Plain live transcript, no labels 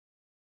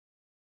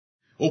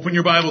Open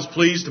your Bibles,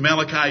 please, to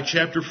Malachi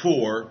chapter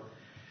 4,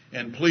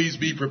 and please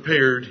be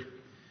prepared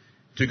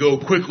to go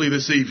quickly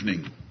this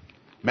evening.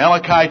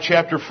 Malachi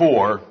chapter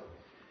 4,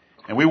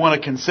 and we want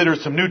to consider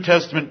some New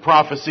Testament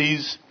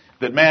prophecies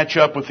that match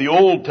up with the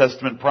Old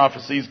Testament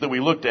prophecies that we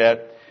looked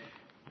at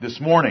this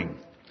morning.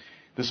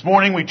 This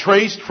morning we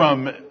traced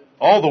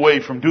all the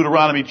way from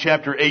Deuteronomy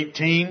chapter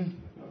 18.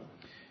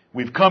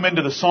 We've come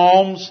into the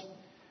Psalms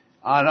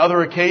on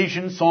other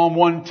occasions, Psalm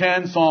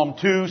 110, Psalm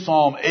 2,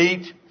 Psalm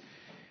 8.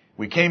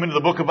 We came into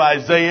the book of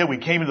Isaiah. We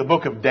came into the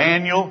book of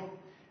Daniel.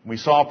 We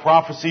saw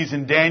prophecies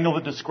in Daniel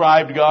that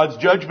described God's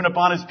judgment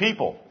upon His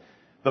people.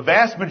 The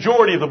vast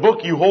majority of the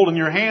book you hold in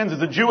your hands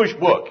is a Jewish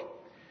book,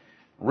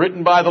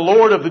 written by the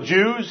Lord of the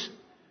Jews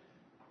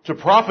to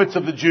prophets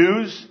of the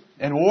Jews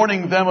and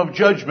warning them of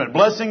judgment,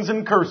 blessings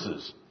and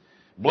curses.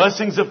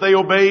 Blessings if they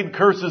obeyed,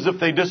 curses if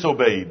they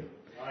disobeyed.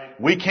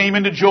 We came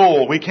into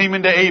Joel. We came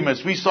into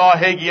Amos. We saw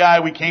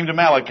Haggai. We came to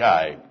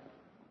Malachi.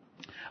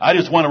 I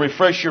just want to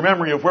refresh your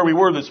memory of where we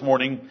were this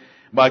morning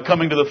by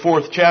coming to the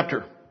 4th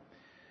chapter.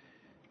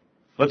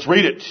 Let's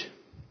read it.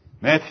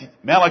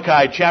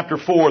 Malachi chapter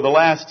 4, the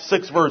last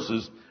 6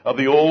 verses of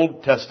the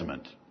Old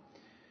Testament.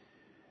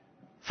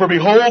 For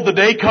behold, the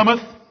day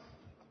cometh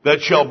that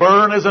shall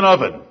burn as an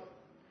oven,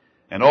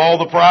 and all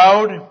the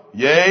proud,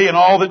 yea, and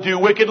all that do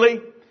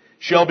wickedly,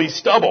 shall be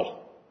stubble.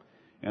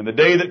 And the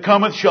day that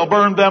cometh shall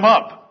burn them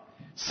up,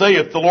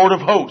 saith the Lord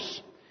of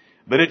hosts,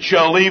 that it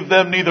shall leave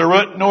them neither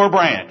root nor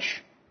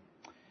branch.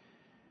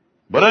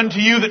 But unto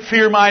you that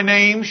fear my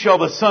name shall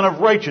the Son of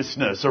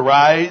Righteousness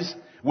arise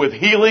with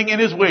healing in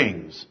His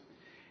wings.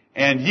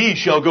 And ye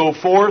shall go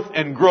forth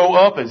and grow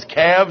up as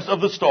calves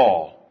of the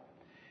stall.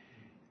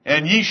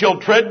 And ye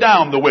shall tread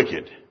down the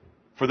wicked,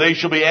 for they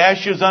shall be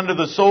ashes under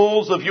the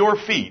soles of your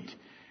feet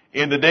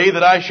in the day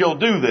that I shall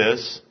do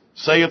this,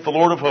 saith the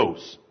Lord of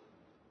hosts.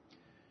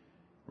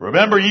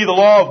 Remember ye the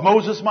law of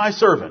Moses my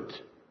servant,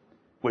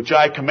 which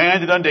I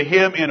commanded unto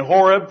him in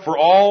Horeb for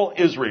all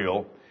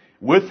Israel,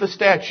 with the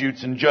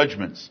statutes and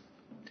judgments.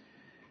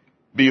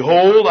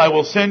 Behold, I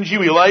will send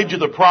you Elijah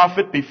the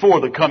prophet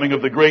before the coming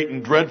of the great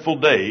and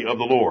dreadful day of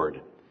the Lord.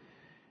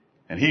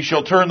 And he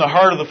shall turn the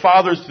heart of the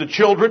fathers to the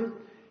children,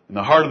 and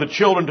the heart of the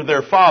children to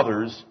their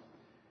fathers,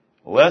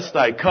 lest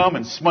I come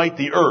and smite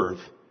the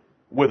earth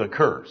with a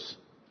curse.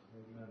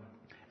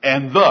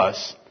 And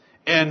thus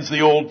ends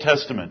the Old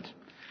Testament.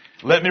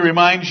 Let me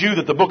remind you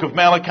that the book of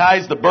Malachi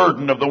is the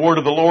burden of the word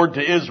of the Lord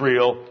to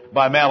Israel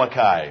by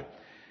Malachi.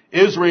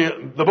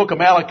 The book of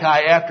Malachi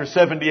after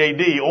 70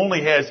 AD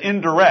only has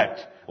indirect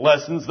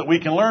lessons that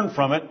we can learn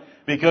from it,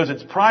 because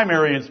its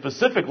primary and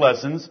specific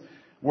lessons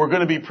were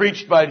going to be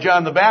preached by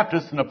John the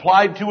Baptist and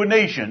applied to a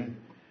nation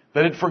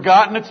that had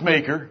forgotten its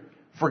Maker,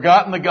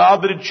 forgotten the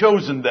God that had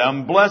chosen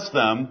them, blessed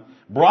them,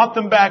 brought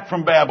them back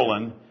from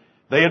Babylon.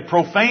 They had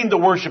profaned the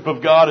worship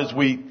of God,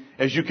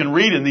 as you can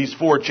read in these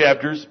 4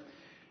 chapters.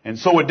 And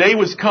so a day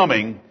was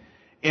coming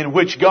in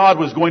which God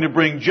was going to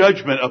bring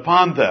judgment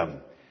upon them.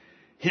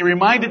 He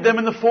reminded them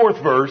in the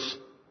 4th verse,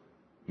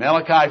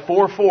 Malachi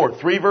 4:4,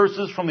 3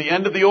 verses from the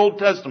end of the Old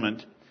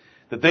Testament,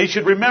 that they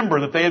should remember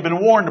that they had been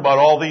warned about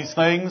all these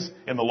things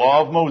in the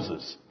law of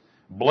Moses.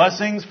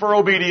 Blessings for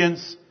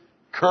obedience,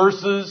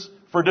 curses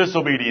for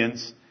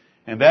disobedience,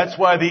 and that's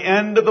why the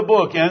end of the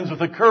book ends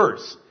with a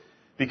curse,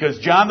 because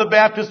John the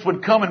Baptist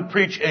would come and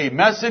preach a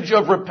message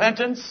of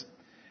repentance,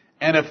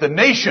 and if the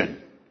nation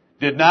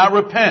did not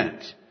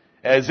repent,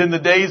 as in the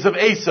days of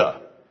Asa,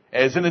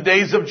 as in the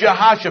days of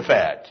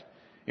Jehoshaphat,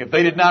 if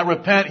they did not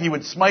repent, he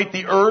would smite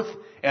the earth,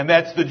 and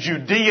that's the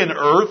Judean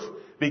earth,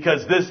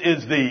 because this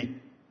is the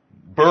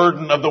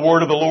burden of the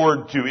word of the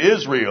Lord to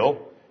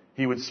Israel.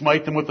 He would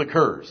smite them with the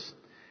curse.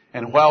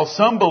 And while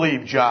some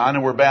believed John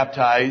and were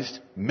baptized,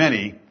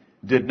 many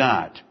did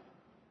not.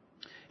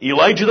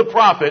 Elijah the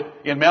prophet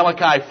in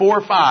Malachi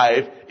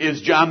 4:5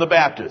 is John the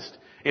Baptist.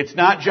 It's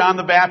not John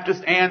the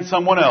Baptist and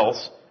someone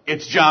else.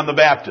 It's John the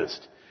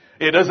Baptist.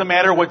 It doesn't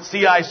matter what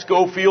C.I.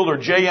 Scofield or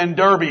J.N.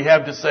 Darby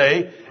have to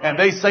say, and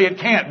they say it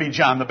can't be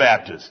John the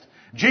Baptist.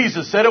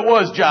 Jesus said it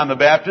was John the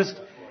Baptist,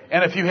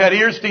 and if you had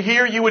ears to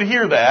hear, you would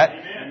hear that.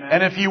 Amen.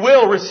 And if you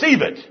will,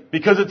 receive it,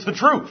 because it's the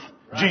truth,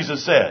 right.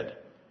 Jesus said.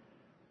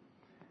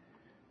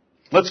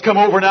 Let's come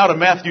over now to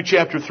Matthew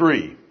chapter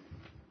 3.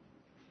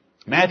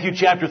 Matthew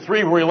chapter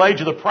 3, where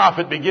Elijah the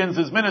prophet begins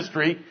his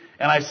ministry,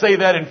 and I say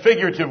that in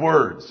figurative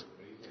words.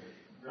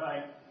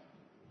 Right.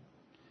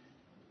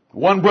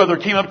 One brother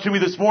came up to me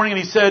this morning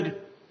and he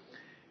said,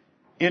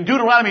 in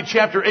Deuteronomy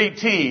chapter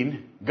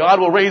 18, God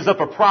will raise up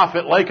a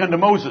prophet like unto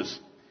Moses.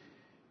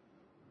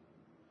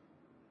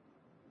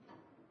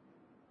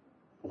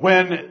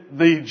 When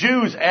the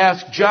Jews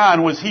asked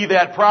John, was he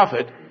that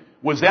prophet?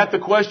 Was that the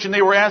question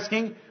they were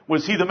asking?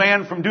 Was he the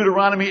man from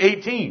Deuteronomy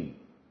 18?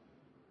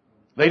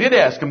 They did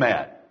ask him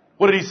that.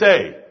 What did he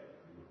say?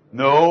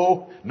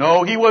 No,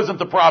 he wasn't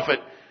the prophet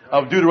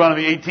of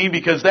Deuteronomy 18,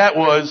 because that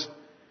was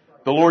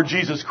the Lord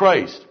Jesus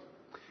Christ.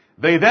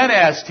 They then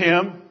asked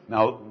him,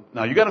 now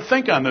you got to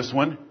think on this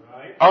one,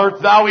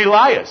 art thou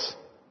Elias?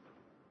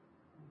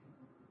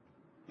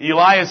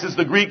 Elias is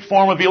the Greek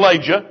form of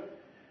Elijah.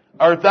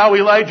 Art thou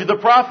Elijah the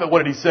prophet?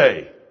 What did he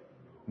say?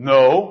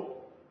 No.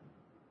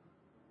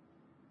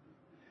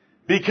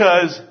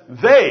 Because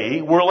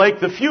they were like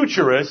the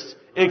futurists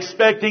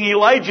expecting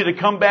Elijah to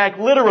come back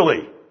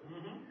literally.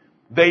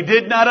 They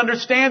did not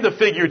understand the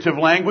figurative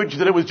language,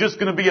 that it was just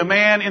going to be a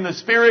man in the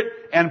spirit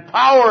and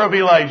power of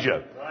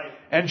Elijah.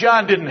 And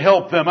John didn't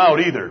help them out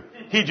either.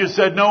 He just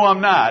said, no,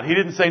 I'm not. He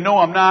didn't say, no,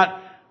 I'm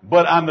not.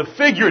 But on the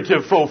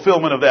figurative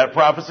fulfillment of that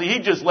prophecy, he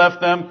just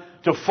left them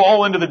to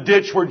fall into the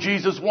ditch where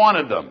Jesus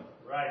wanted them.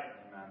 Right.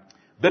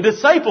 The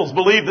disciples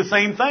believed the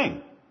same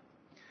thing.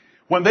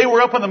 When they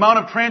were up on the Mount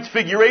of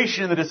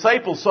Transfiguration and the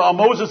disciples saw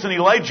Moses and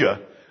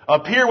Elijah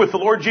appear with the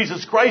Lord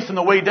Jesus Christ on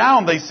the way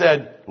down, they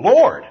said,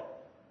 Lord,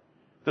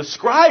 the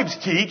scribes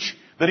teach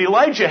that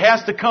Elijah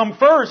has to come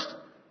first.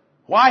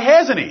 Why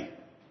hasn't he?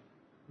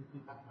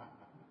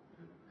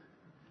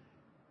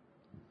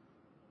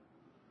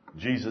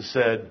 Jesus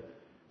said,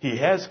 he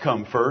has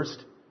come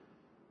first,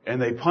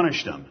 and they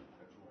punished him.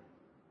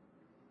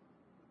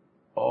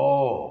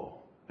 Oh.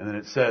 And then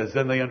it says,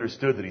 then they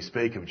understood that he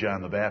spake of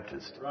John the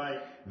Baptist. Right.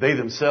 They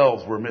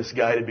themselves were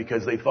misguided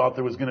because they thought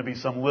there was going to be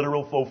some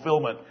literal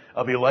fulfillment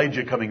of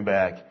Elijah coming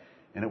back,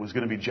 and it was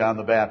going to be John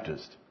the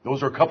Baptist.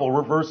 Those are a couple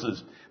of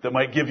verses that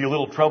might give you a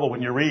little trouble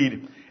when you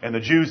read. And the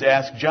Jews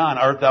asked John,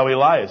 art thou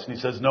Elias? And he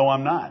says, no,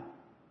 I'm not.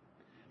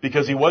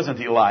 Because he wasn't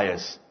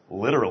Elias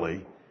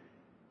literally.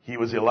 He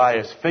was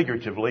Elias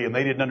figuratively, and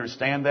they didn't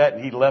understand that,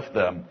 and he left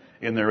them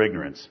in their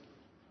ignorance.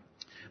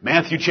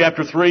 Matthew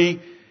chapter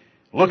 3,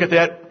 look at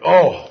that.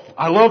 Oh,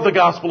 I love the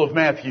Gospel of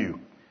Matthew.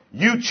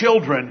 You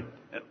children,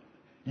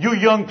 you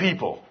young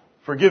people,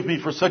 forgive me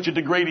for such a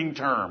degrading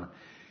term.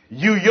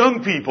 You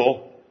young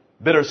people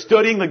that are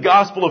studying the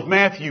Gospel of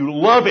Matthew,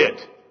 love it.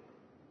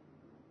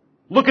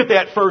 Look at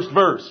that first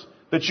verse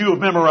that you have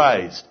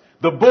memorized.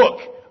 The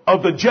book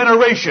of the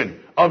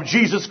generation of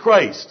Jesus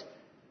Christ,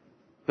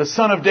 the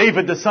son of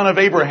David, the son of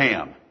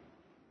Abraham.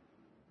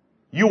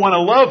 You want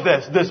to love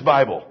this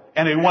Bible,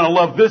 and you want to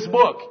love this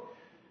book,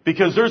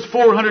 because there's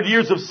 400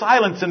 years of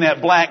silence in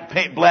that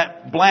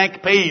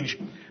blank page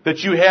that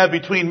you have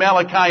between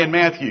Malachi and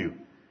Matthew.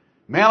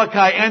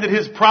 Malachi ended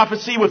his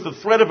prophecy with the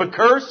threat of a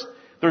curse.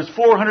 There's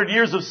 400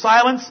 years of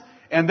silence,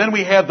 and then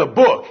we have the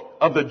book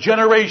of the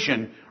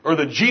generation or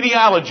the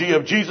genealogy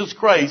of Jesus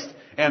Christ,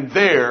 and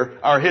there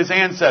are his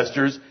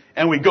ancestors,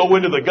 and we go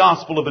into the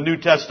gospel of the New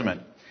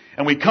Testament.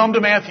 And we come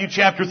to Matthew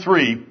chapter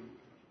 3.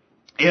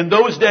 In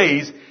those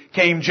days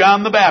came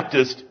John the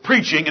Baptist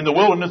preaching in the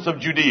wilderness of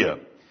Judea.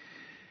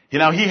 You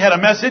know, he had a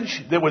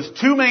message that was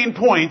two main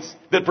points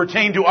that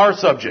pertain to our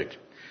subject.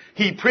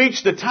 He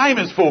preached the time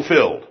is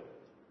fulfilled.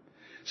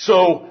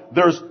 So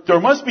there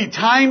must be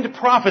timed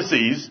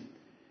prophecies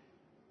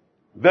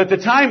that the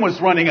time was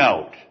running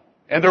out.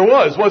 And there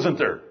was, wasn't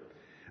there?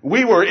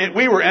 We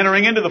were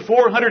entering into the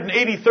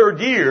 483rd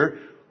year,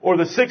 or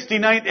the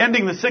 69th,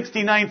 ending the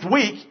 69th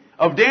week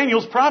of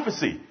Daniel's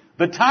prophecy.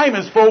 The time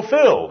is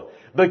fulfilled.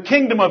 The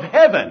kingdom of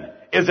heaven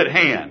is at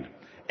hand.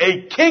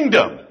 A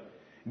kingdom.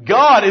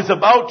 God is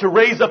about to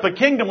raise up a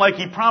kingdom like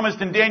he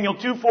promised in Daniel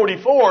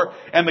 2:44,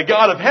 and the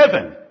God of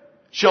heaven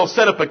shall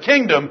set up a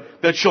kingdom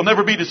that shall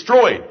never be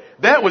destroyed.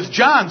 That was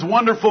John's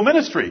wonderful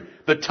ministry.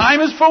 The time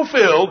is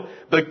fulfilled.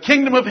 The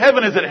kingdom of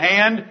heaven is at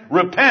hand.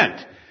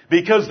 Repent.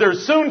 Because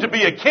there's soon to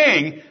be a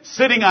king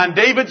sitting on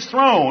David's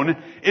throne.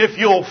 If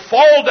you'll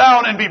fall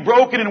down and be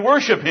broken and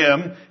worship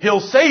him,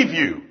 he'll save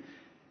you.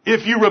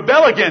 If you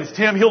rebel against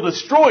him, he'll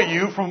destroy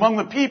you from among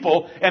the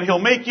people, and he'll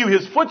make you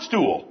his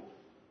footstool.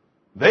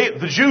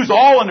 The Jews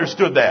all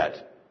understood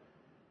that.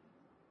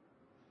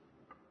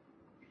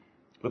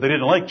 But they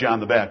didn't like John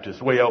the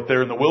Baptist way out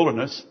there in the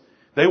wilderness.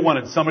 They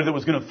wanted somebody that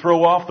was going to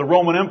throw off the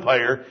Roman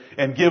Empire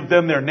and give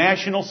them their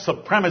national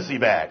supremacy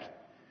back.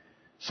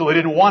 So they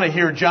didn't want to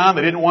hear John.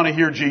 They didn't want to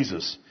hear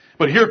Jesus.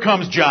 But here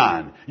comes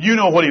John. You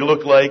know what he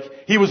looked like.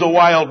 He was a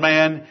wild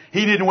man.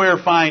 He didn't wear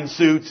fine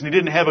suits, and he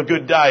didn't have a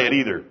good diet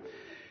either.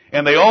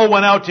 And they all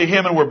went out to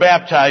him and were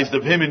baptized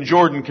of him in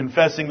Jordan,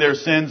 confessing their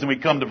sins. And we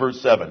come to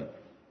verse 7.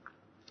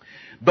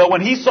 But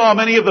when he saw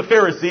many of the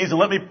Pharisees, and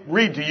let me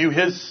read to you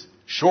his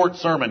short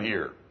sermon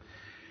here.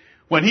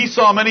 When he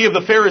saw many of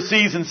the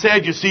Pharisees and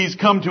Sadducees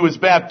come to his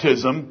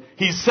baptism,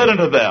 he said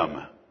unto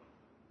them,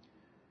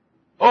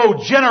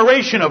 O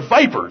generation of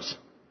vipers,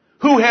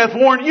 who hath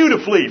warned you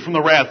to flee from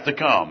the wrath to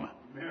come?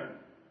 Amen.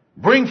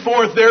 Bring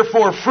forth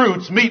therefore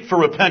fruits meet for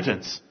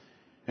repentance,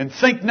 and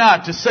think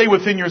not to say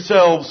within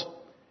yourselves,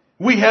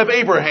 we have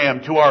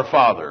Abraham to our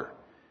father.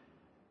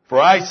 For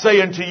I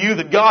say unto you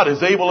that God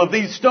is able of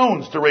these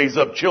stones to raise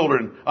up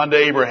children unto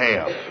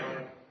Abraham.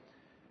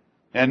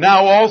 And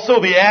now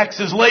also the axe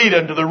is laid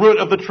unto the root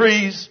of the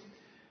trees.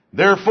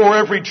 Therefore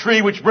every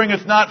tree which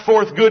bringeth not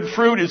forth good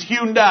fruit is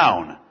hewn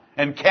down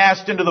and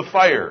cast into the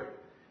fire.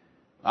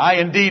 I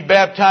indeed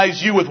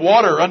baptize you with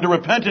water unto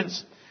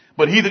repentance,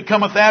 but he that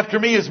cometh after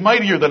me is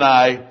mightier than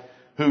I,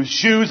 whose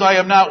shoes I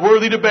am not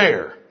worthy to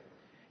bear.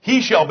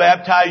 He shall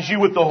baptize you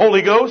with the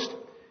Holy Ghost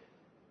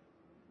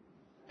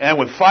and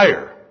with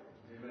fire,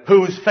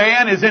 whose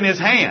fan is in his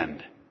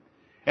hand,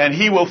 and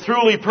he will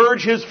thoroughly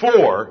purge his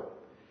floor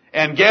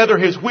and gather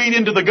his wheat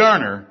into the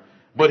garner,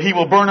 but he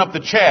will burn up the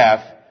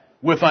chaff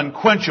with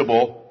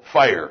unquenchable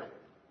fire.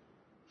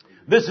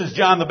 This is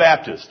John the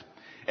Baptist.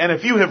 And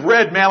if you have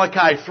read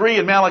Malachi 3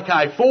 and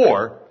Malachi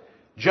 4,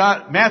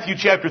 Matthew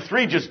chapter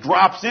 3 just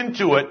drops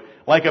into it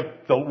like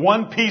the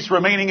one piece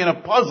remaining in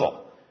a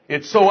puzzle.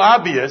 It's so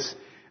obvious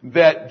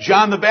that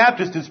John the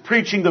Baptist is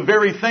preaching the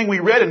very thing we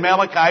read in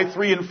Malachi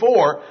 3 and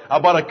 4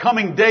 about a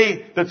coming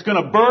day that's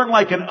going to burn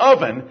like an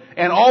oven,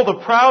 and all the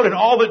proud and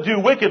all that do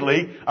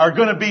wickedly are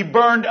going to be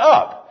burned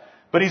up.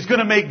 But he's going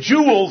to make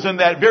jewels in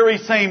that very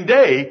same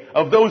day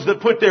of those that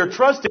put their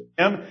trust in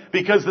him,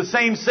 because the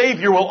same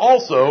Savior will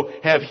also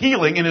have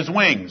healing in his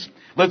wings.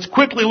 Let's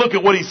quickly look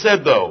at what he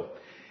said, though.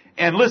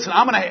 And listen,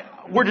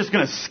 we're just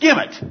going to skim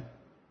it.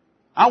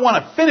 I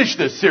want to finish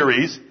this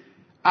series.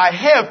 I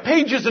have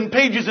pages and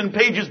pages and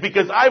pages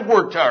because I've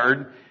worked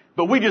hard,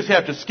 but we just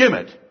have to skim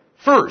it.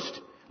 First,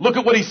 look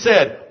at what he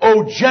said.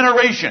 O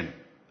generation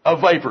of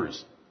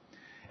vipers.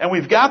 And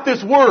we've got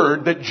this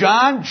word that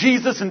John,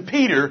 Jesus, and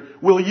Peter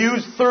will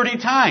use 30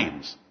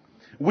 times.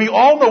 We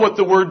all know what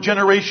the word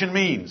generation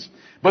means,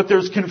 but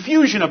there's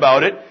confusion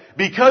about it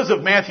because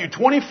of Matthew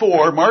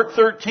 24, Mark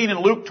 13, and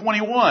Luke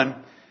 21.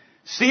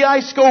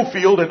 C.I.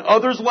 Scofield and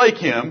others like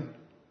him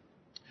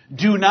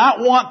do not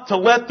want to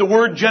let the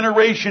word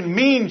generation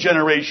mean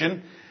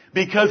generation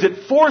because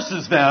it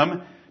forces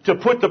them to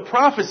put the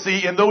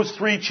prophecy in those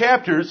 3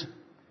 chapters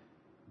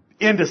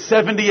into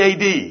 70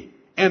 AD,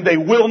 and they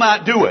will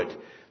not do it.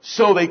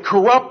 So they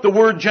corrupt the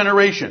word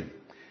generation.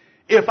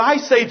 If I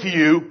say to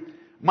you,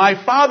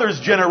 my father's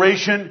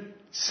generation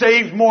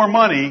saved more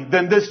money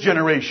than this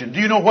generation, do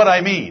you know what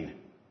I mean?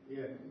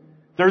 Yeah.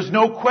 There's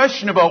no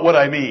question about what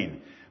I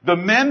mean. The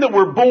men that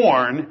were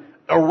born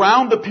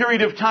around the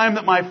period of time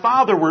that my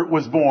father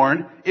was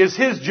born is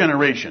his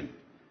generation.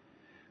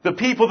 The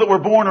people that were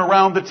born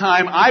around the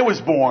time I was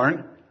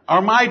born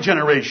are my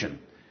generation.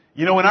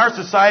 You know, in our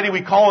society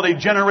we call it a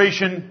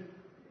generation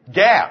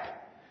gap,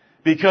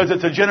 because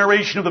it's a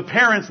generation of the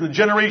parents and the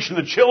generation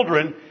of the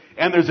children,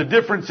 and there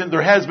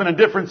has been a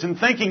difference in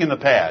thinking in the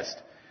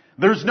past.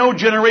 There's no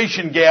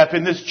generation gap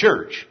in this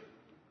church,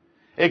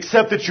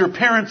 except that your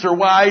parents are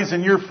wise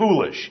and you're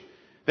foolish.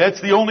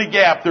 That's the only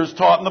gap there's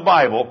taught in the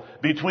Bible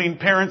between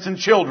parents and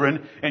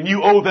children, and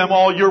you owe them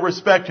all your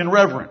respect and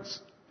reverence.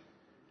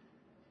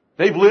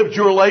 They've lived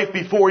your life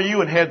before you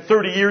and had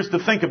 30 years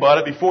to think about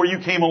it before you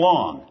came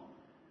along.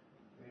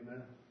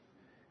 Amen.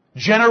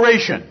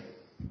 Generation.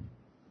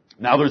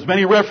 Now there's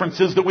many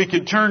references that we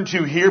could turn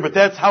to here, but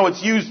that's how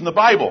it's used in the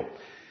Bible.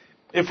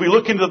 If we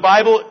look into the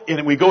Bible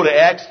and we go to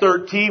Acts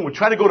 13, we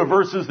try to go to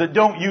verses that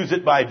don't use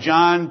it by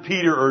John,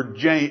 Peter, or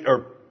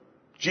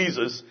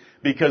Jesus,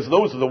 because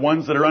those are the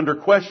ones that are under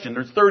question.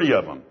 There's 30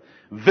 of them.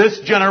 This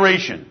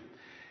generation.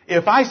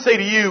 If I say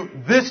to you,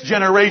 this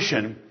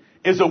generation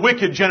is a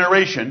wicked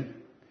generation,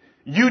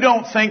 you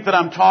don't think that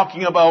I'm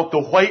talking about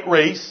the white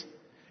race.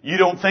 You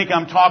don't think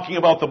I'm talking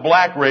about the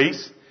black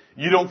race.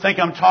 You don't think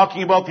I'm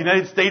talking about the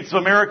United States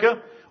of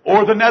America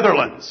or the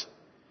Netherlands.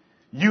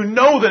 You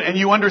know that, and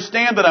you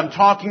understand that I'm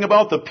talking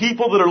about the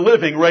people that are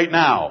living right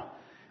now.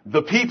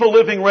 The people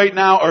living right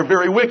now are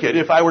very wicked.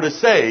 If I were to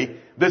say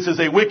this is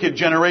a wicked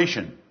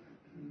generation,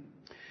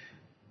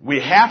 we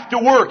have to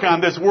work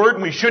on this word,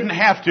 and we shouldn't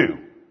have to.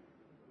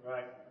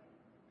 Right.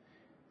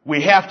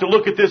 We have to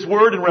look at this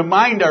word and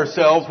remind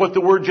ourselves what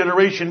the word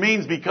generation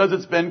means, because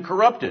it's been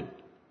corrupted.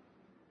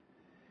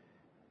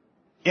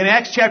 In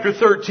Acts chapter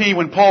 13,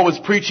 when Paul was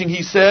preaching,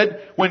 he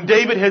said, when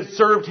David had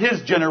served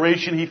his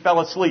generation, he fell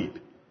asleep.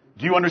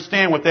 Do you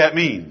understand what that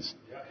means?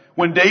 Yeah.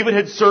 When David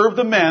had served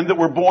the men that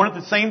were born at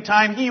the same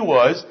time he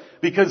was,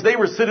 because they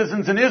were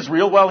citizens in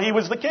Israel while he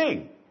was the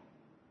king.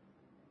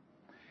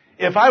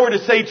 If I were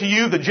to say to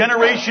you, the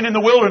generation in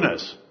the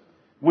wilderness,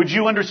 would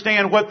you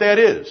understand what that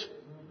is?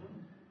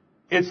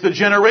 It's the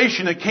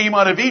generation that came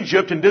out of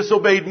Egypt and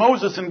disobeyed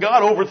Moses, and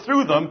God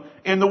overthrew them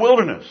in the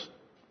wilderness.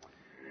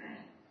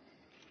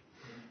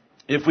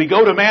 If we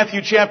go to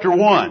Matthew chapter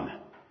 1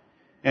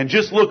 and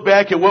just look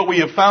back at what we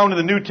have found in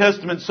the New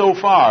Testament so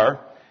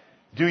far,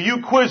 do you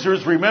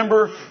quizzers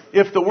remember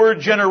if the word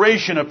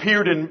generation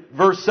appeared in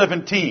verse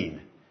 17?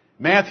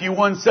 Matthew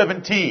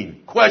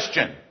 1:17.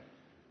 Question.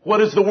 What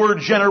does the word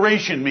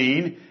generation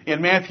mean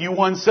in Matthew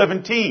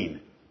 1:17?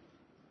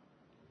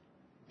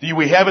 Do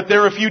we have it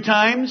there a few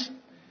times?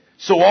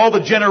 So all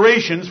the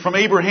generations from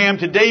Abraham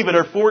to David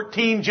are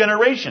 14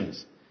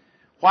 generations.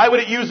 Why would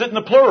it use it in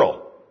the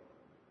plural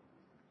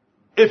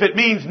if it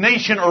means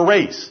nation or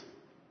race?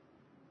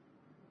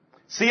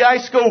 C.I.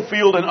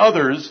 Scofield and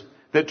others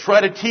that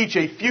try to teach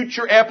a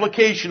future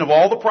application of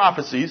all the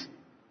prophecies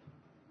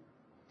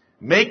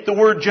make the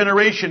word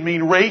generation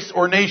mean race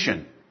or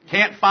nation.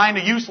 Can't find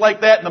a use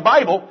like that in the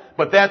Bible,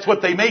 but that's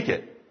what they make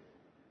it.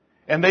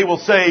 And they will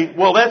say,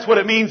 well, that's what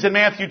it means in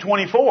Matthew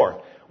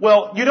 24.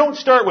 Well, you don't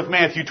start with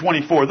Matthew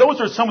 24. Those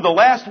are some of the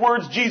last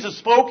words Jesus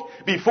spoke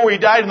before he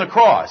died on the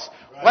cross.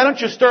 Why don't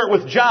you start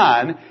with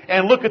John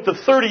and look at the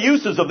 30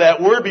 uses of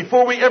that word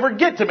before we ever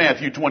get to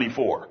Matthew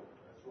 24?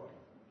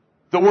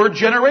 The word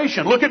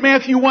generation. Look at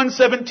Matthew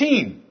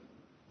 1:17.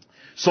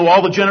 So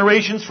all the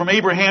generations from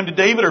Abraham to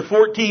David are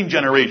 14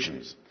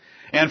 generations.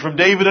 And from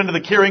David unto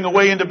the carrying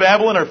away into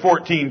Babylon are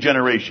 14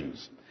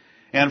 generations.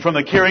 And from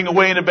the carrying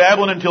away into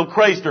Babylon until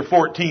Christ are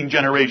 14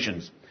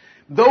 generations.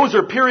 Those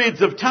are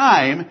periods of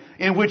time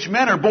in which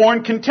men are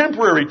born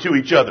contemporary to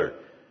each other.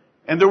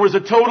 And there was a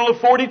total of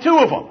 42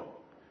 of them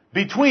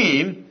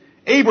between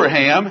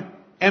Abraham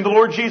and the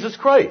Lord Jesus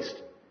Christ.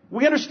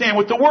 We understand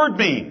what the word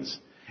means.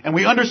 And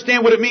we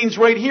understand what it means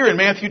right here in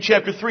Matthew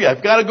chapter 3.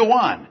 I've got to go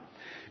on.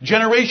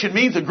 Generation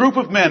means a group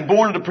of men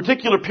born at a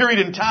particular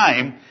period in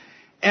time.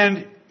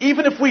 And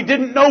even if we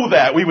didn't know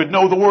that, we would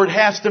know the word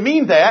has to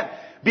mean that,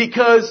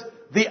 because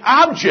the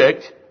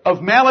object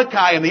of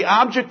Malachi and the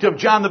object of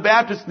John the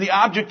Baptist and the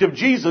object of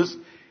Jesus,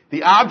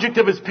 the object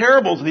of his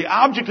parables, and the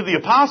object of the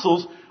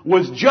apostles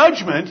was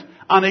judgment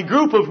on a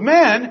group of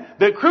men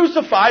that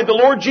crucified the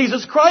Lord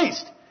Jesus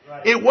Christ.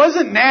 Right. It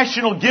wasn't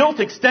national guilt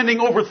extending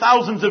over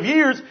thousands of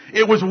years.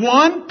 It was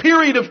one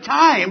period of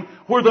time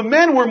where the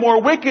men were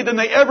more wicked than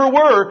they ever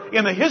were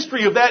in the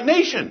history of that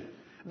nation.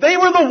 They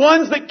were the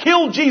ones that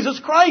killed Jesus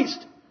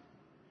Christ.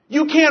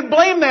 You can't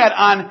blame that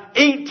on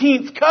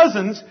 18th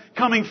cousins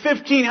coming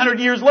 1,500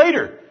 years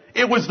later.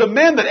 It was the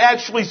men that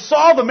actually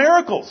saw the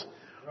miracles,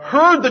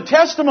 heard the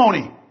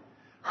testimony,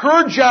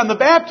 heard John the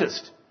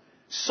Baptist,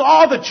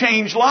 saw the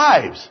changed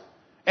lives,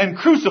 and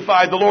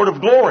crucified the Lord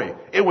of glory.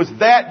 It was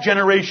that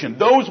generation,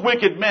 those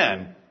wicked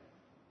men.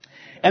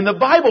 And the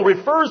Bible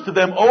refers to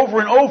them over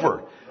and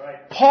over.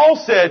 Right. Paul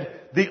said,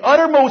 the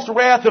uttermost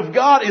wrath of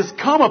God is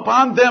come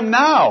upon them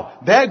now.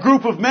 That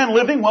group of men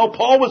living while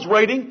Paul was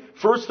writing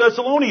 1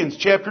 Thessalonians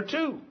chapter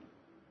 2.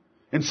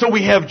 And so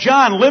we have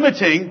John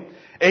limiting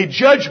a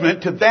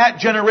judgment to that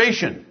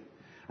generation.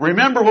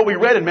 Remember what we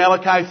read in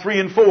Malachi 3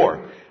 and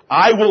 4.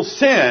 I will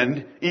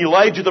send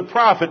Elijah the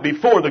prophet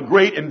before the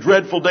great and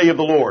dreadful day of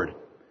the Lord.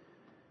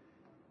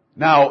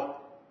 Now,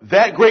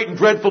 that great and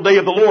dreadful day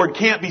of the Lord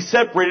can't be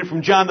separated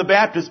from John the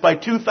Baptist by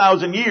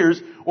 2,000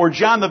 years, or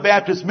John the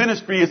Baptist's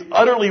ministry is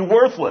utterly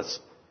worthless.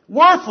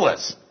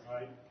 Worthless!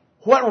 Right.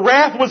 What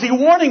wrath was he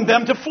warning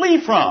them to flee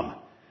from?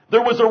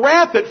 There was a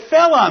wrath that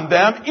fell on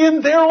them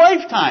in their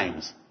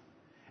lifetimes.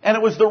 And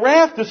it was the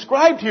wrath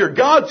described here,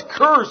 God's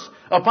curse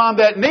upon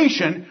that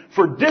nation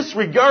for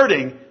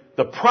disregarding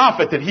the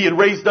prophet that he had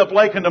raised up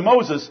like unto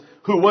Moses,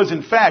 who was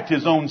in fact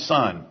his own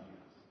son.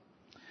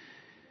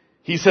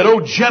 He said, O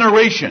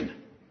generation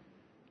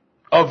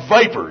of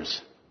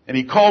vipers, and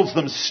he calls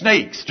them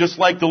snakes, just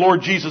like the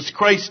Lord Jesus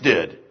Christ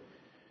did.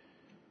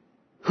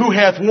 Who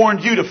hath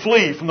warned you to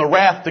flee from the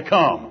wrath to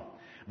come?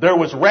 There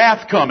was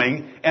wrath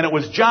coming, and it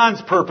was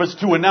John's purpose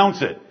to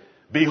announce it.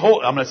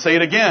 Behold, I'm going to say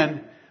it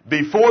again.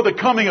 Before the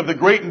coming of the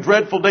great and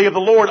dreadful day of the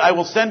Lord, I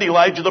will send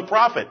Elijah the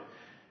prophet.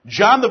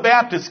 John the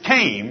Baptist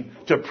came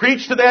to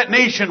preach to that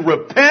nation,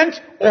 repent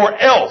or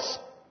else.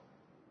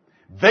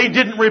 They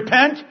didn't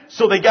repent,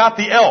 so they got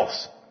the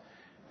else.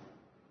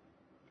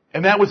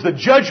 And that was the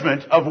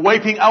judgment of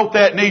wiping out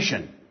that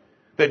nation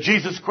that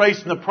Jesus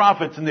Christ and the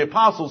prophets and the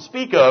apostles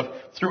speak of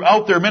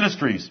throughout their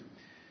ministries.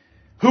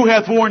 Who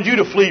hath warned you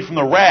to flee from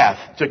the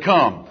wrath to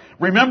come?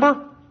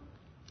 Remember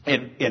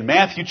in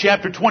Matthew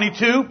chapter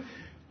 22,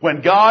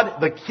 when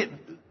God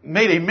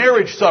made a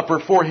marriage supper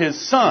for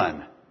his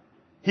son.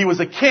 He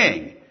was a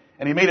king,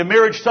 and he made a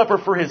marriage supper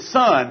for his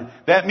son.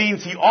 That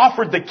means he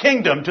offered the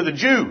kingdom to the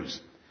Jews.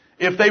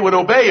 If they would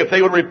obey, if they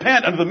would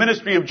repent under the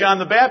ministry of John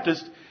the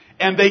Baptist,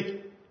 and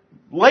they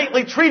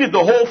lightly treated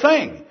the whole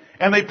thing,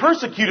 and they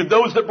persecuted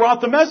those that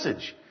brought the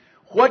message.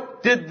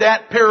 What did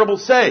that parable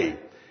say?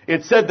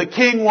 It said the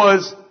king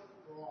was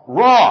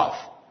wroth,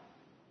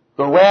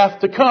 the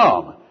wrath to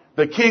come.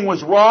 The king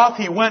was wroth.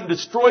 He went and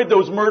destroyed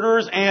those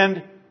murderers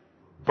and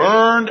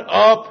burned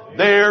up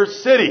their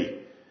city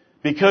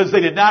because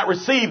they did not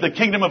receive the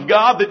kingdom of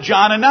God that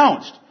John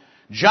announced.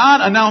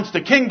 John announced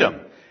a kingdom.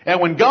 And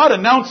when God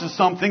announces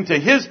something to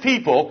his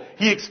people,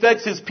 he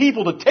expects his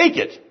people to take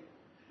it.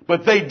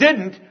 But they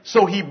didn't,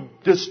 so he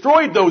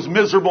destroyed those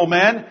miserable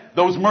men,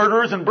 those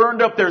murderers, and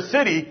burned up their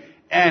city,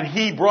 and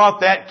he brought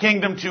that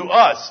kingdom to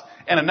us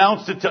and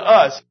announced it to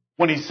us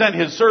when he sent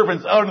his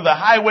servants out into the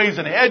highways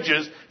and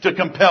hedges to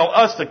compel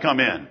us to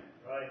come in.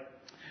 Right.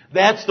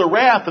 That's the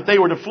wrath that they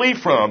were to flee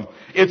from.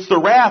 It's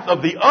the wrath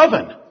of the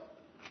oven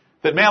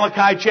that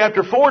Malachi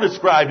chapter 4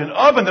 described, an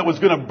oven that was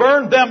going to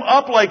burn them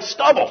up like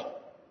stubble.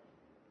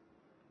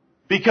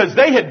 Because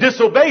they had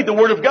disobeyed the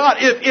word of God.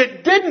 If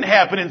it didn't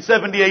happen in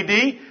 70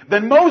 AD,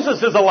 then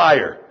Moses is a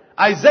liar.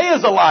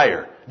 Isaiah's a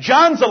liar.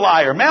 John's a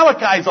liar.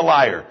 Malachi's a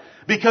liar.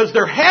 Because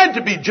there had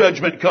to be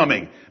judgment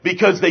coming.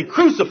 Because they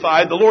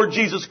crucified the Lord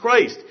Jesus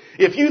Christ.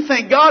 If you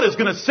think God is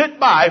going to sit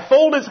by,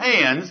 fold his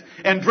hands,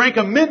 and drink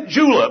a mint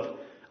julep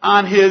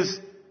on his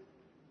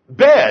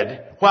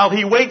bed while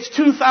he waits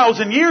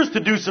 2,000 years to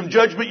do some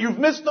judgment, you've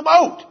missed the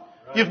boat.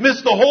 You've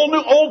missed the whole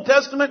New Old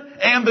Testament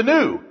and the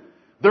New.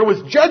 There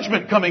was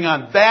judgment coming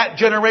on that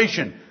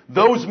generation,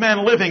 those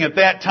men living at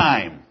that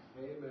time.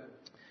 Amen.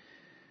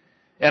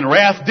 And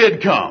wrath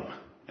did come.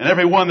 And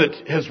everyone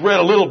that has read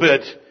a little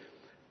bit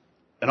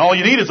And all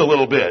you need is a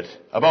little bit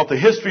about the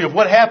history of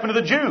what happened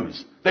to the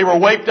Jews. They were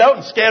wiped out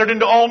and scattered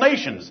into all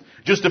nations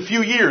just a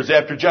few years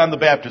after John the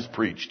Baptist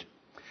preached.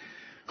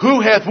 Who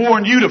hath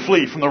warned you to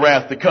flee from the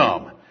wrath to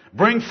come?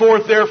 Bring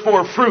forth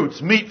therefore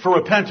fruits, meet for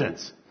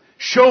repentance.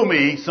 Show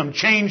me some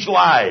changed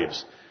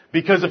lives.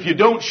 Because if you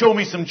don't show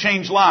me some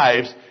changed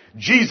lives,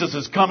 Jesus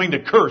is coming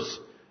to curse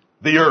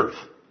the earth.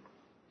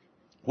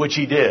 Which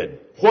he did.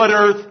 What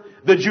earth?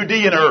 The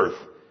Judean earth.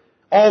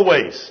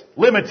 Always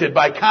limited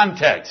by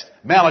context.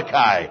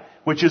 Malachi,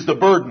 which is the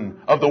burden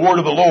of the word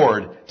of the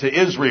Lord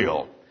to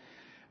Israel.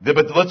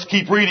 But let's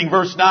keep reading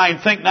verse 9.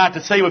 Think not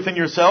to say within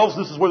yourselves,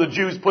 this is where the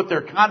Jews put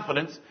their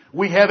confidence,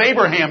 we have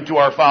Abraham to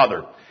our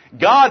father.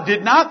 God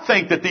did not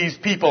think that these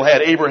people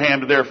had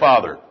Abraham to their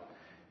father.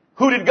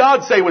 Who did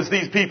God say was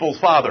these people's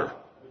father?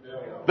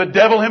 The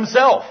devil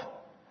himself.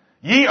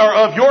 Ye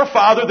are of your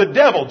father the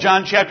devil,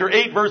 John chapter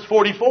 8 verse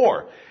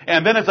 44.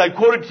 And then as I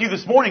quoted to you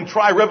this morning,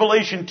 try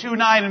Revelation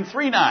 2:9 and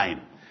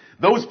 3:9.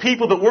 Those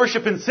people that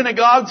worship in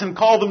synagogues and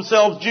call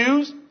themselves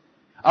Jews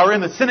are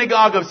in the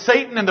synagogue of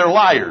Satan and they're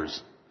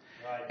liars.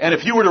 And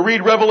if you were to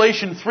read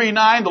Revelation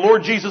 3:9, the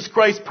Lord Jesus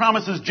Christ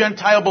promises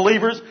Gentile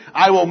believers,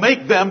 I will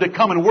make them to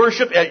come and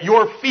worship at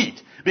your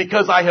feet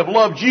because I have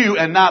loved you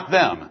and not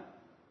them.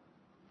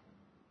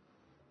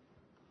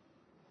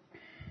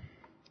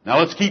 Now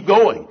let's keep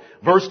going.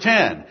 Verse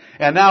 10.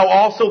 And now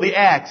also the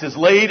axe is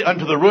laid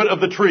unto the root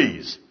of the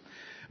trees.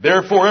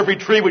 Therefore every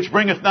tree which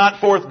bringeth not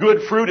forth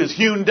good fruit is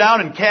hewn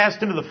down and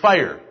cast into the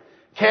fire.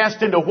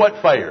 Cast into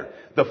what fire?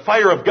 The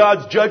fire of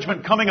God's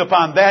judgment coming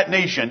upon that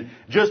nation,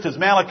 just as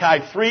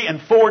Malachi 3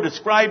 and 4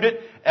 described it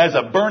as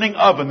a burning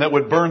oven that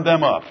would burn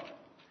them up.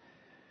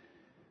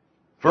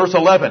 Verse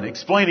 11,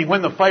 explaining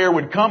when the fire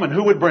would come and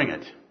who would bring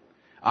it.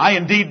 I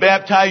indeed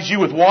baptize you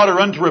with water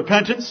unto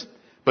repentance,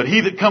 but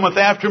he that cometh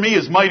after me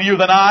is mightier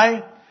than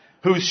I,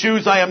 whose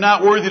shoes I am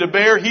not worthy to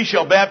bear. He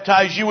shall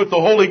baptize you with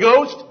the Holy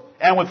Ghost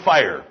and with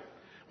fire.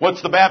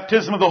 What's the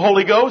baptism of the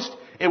Holy Ghost?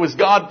 It was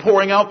God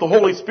pouring out the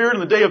Holy Spirit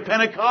on the day of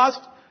Pentecost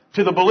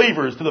to the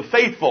believers, to the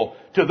faithful,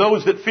 to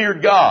those that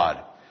feared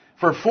God.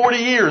 For 40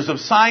 years of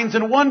signs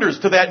and wonders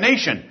to that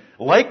nation,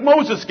 like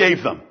Moses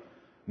gave them.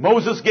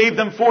 Moses gave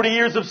them 40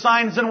 years of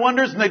signs and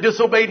wonders and they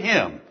disobeyed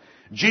him.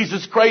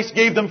 Jesus Christ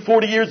gave them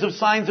 40 years of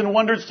signs and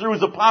wonders through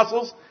his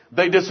apostles.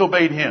 They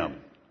disobeyed him.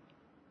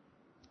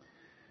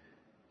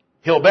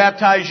 He'll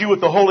baptize you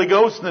with the Holy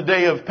Ghost in the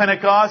day of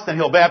Pentecost, and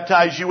he'll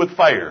baptize you with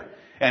fire.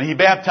 And he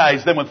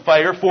baptized them with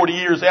fire 40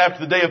 years after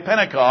the day of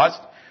Pentecost,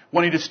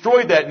 when he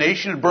destroyed that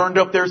nation and burned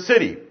up their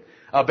city.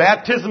 A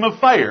baptism of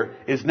fire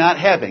is not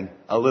having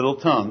a little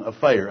tongue of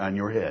fire on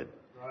your head.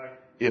 Right.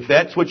 If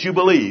that's what you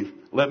believe,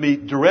 let me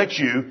direct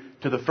you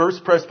to the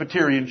First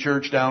Presbyterian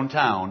Church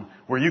downtown,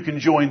 where you can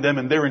join them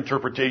in their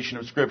interpretation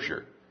of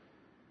Scripture.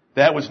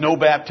 That was no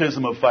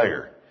baptism of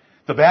fire.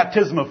 The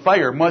baptism of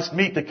fire must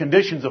meet the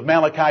conditions of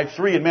Malachi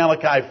 3 and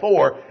Malachi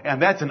 4,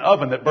 and that's an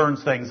oven that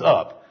burns things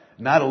up,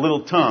 not a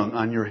little tongue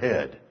on your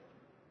head.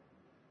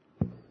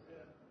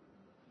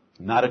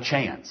 Not a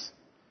chance.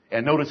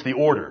 And notice the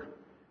order.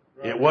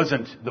 It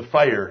wasn't the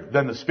fire,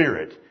 then the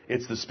Spirit.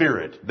 It's the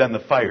Spirit, then the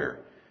fire.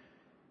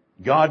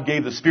 God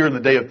gave the Spirit in the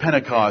day of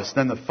Pentecost,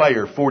 then the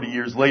fire 40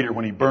 years later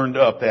when he burned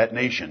up that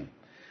nation.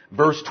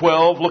 Verse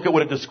 12, look at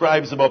what it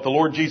describes about the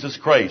Lord Jesus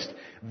Christ.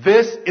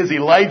 This is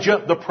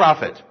Elijah the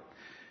prophet.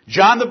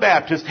 John the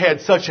Baptist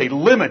had such a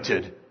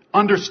limited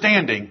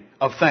understanding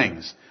of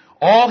things.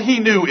 All he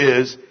knew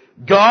is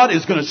God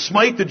is going to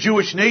smite the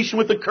Jewish nation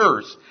with a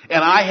curse,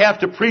 and I have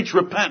to preach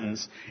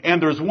repentance,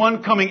 and there's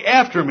one coming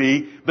after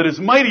me that is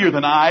mightier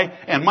than I,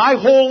 and my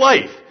whole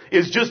life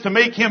is just to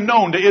make him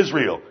known to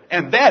Israel.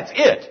 And that's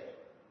it.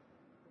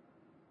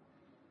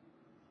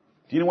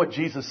 Do you know what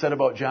Jesus said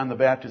about John the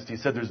Baptist? He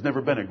said there's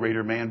never been a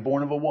greater man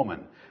born of a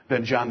woman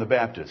than John the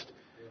Baptist.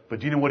 But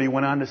do you know what he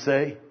went on to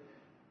say?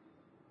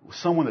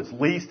 Someone that's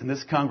least in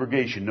this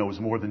congregation knows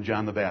more than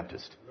John the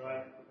Baptist.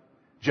 Right.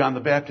 John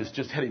the Baptist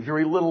just had a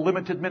very little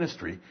limited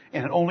ministry,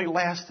 and it only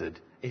lasted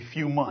a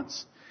few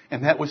months.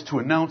 And that was to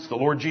announce the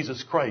Lord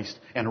Jesus Christ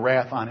and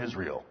wrath on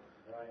Israel.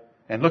 Right.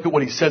 And look at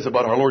what he says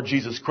about our Lord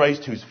Jesus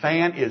Christ, whose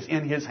fan is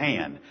in his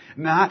hand.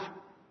 Not,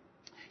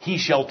 he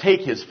shall take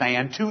his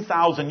fan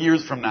 2,000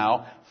 years from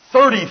now,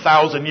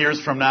 30,000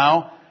 years from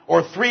now,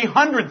 or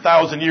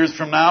 300,000 years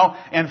from now,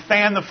 and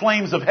fan the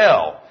flames of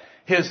hell.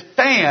 His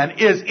fan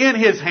is in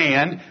his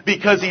hand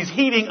because he's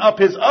heating up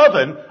his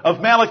oven of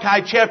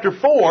Malachi chapter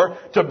 4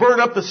 to burn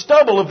up the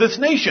stubble of this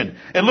nation.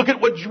 And look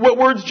at what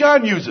words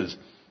John uses.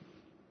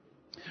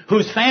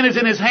 Whose fan is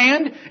in his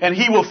hand, and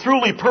he will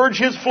thoroughly purge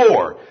his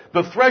floor.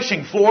 The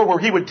threshing floor where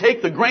he would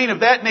take the grain of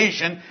that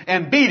nation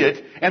and beat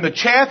it, and the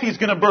chaff he's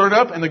going to burn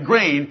up, and the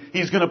grain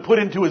he's going to put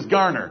into his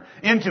garner,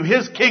 into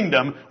his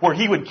kingdom where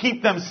he would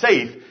keep them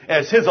safe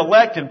as his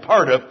elect and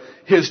part of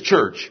his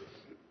church.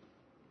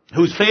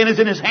 Whose fan is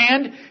in his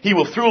hand, he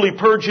will thoroughly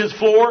purge his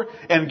floor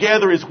and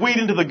gather his wheat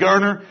into the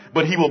garner,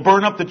 but he will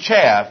burn up the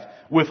chaff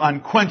with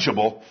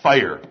unquenchable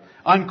fire.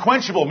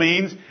 Unquenchable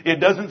means it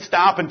doesn't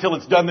stop until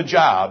it's done the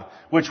job,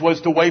 which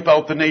was to wipe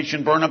out the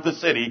nation, burn up the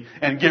city,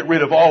 and get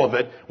rid of all of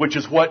it, which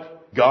is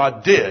what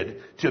God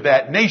did to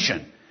that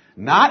nation.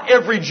 Not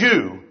every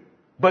Jew,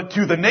 but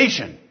to the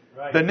nation.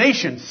 Right. The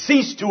nation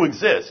ceased to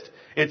exist.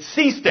 It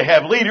ceased to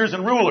have leaders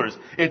and rulers.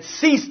 It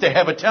ceased to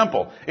have a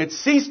temple. It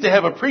ceased to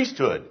have a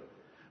priesthood.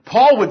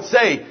 Paul would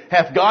say,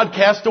 hath God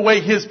cast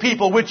away his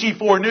people which he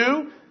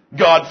foreknew?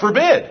 God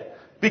forbid.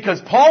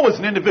 Because Paul was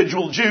an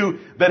individual Jew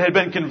that had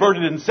been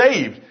converted and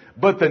saved,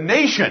 but the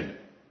nation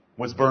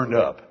was burned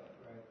up.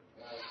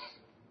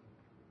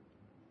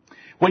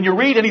 When you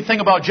read anything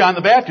about John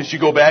the Baptist, you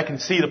go back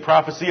and see the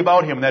prophecy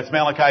about him. That's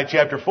Malachi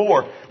chapter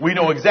 4. We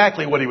know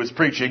exactly what he was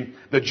preaching,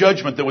 the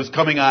judgment that was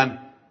coming on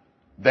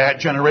that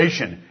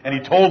generation. And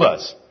he told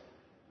us,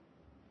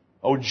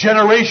 O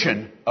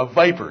generation of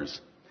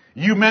vipers,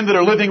 you men that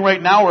are living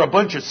right now are a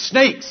bunch of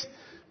snakes.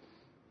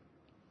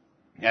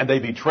 And they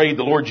betrayed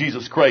the Lord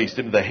Jesus Christ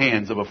into the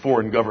hands of a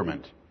foreign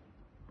government.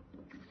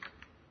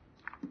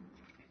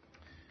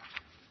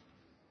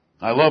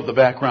 I love the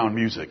background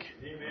music.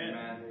 Amen.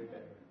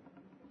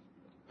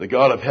 The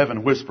God of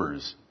heaven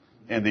whispers,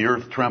 and the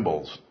earth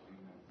trembles.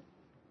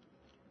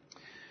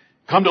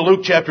 Come to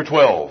Luke chapter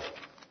 12.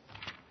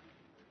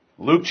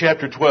 Luke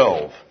chapter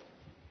 12.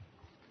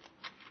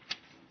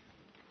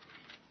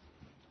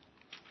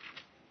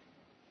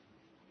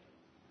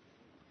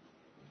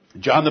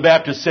 John the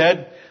Baptist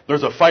said,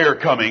 there's a fire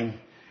coming,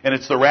 and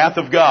it's the wrath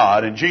of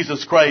God, and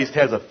Jesus Christ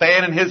has a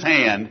fan in his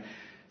hand.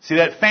 See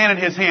that fan in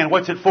his hand,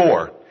 what's it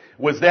for?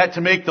 Was that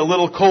to make the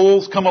little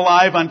coals come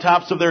alive on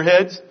tops of their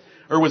heads?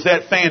 Or was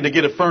that fan to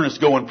get a furnace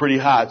going pretty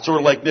hot, sort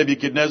of like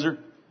Nebuchadnezzar?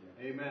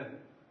 Amen.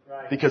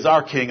 Right. Because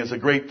our king is a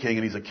great king,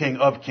 and he's a king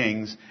of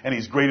kings, and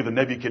he's greater than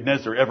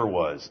Nebuchadnezzar ever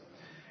was.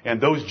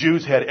 And those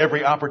Jews had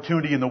every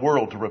opportunity in the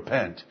world to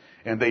repent,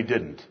 and they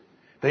didn't.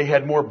 They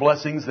had more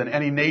blessings than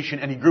any nation,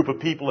 any group of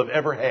people have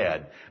ever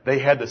had. They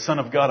had the Son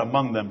of God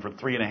among them for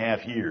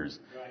 3.5 years.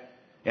 Right.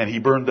 And he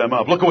burned them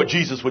up. Look at what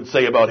Jesus would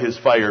say about his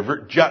fire.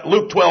 Luke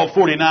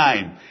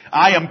 12:49.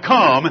 I am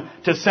come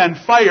to send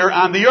fire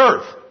on the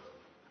earth.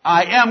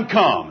 I am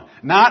come.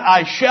 Not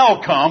I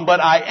shall come,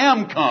 but I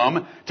am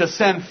come to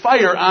send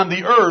fire on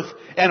the earth.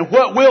 And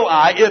what will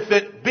I if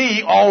it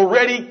be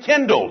already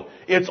kindled?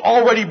 It's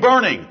already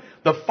burning.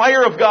 The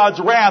fire of God's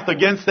wrath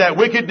against that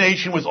wicked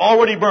nation was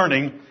already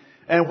burning.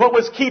 And what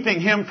was keeping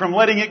him from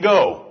letting it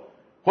go?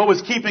 What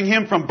was keeping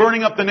him from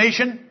burning up the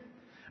nation?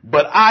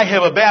 But I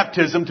have a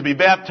baptism to be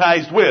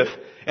baptized with,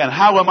 and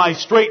how am I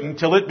straitened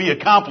till it be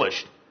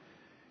accomplished?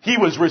 He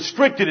was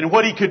restricted in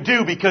what he could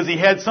do because he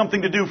had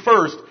something to do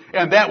first,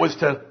 and that was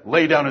to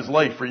lay down his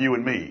life for you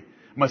and me.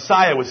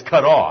 Messiah was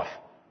cut off,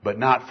 but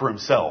not for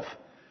himself.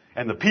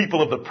 And the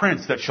people of the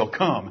prince that shall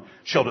come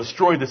shall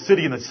destroy the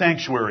city and the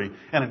sanctuary,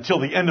 and until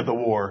the end of the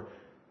war,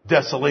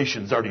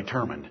 desolations are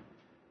determined.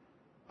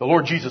 The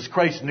Lord Jesus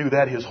Christ knew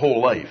that his whole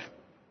life.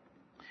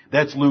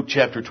 That's Luke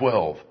chapter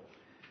 12.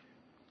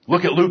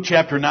 Look at Luke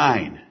chapter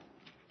 9.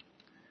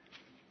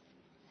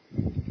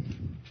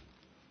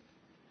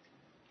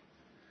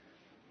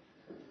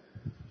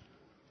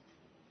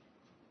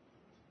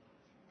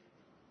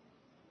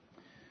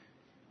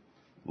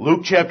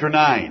 Luke chapter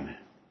 9.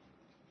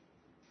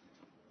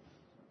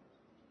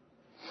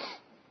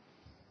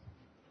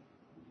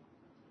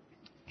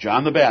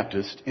 John the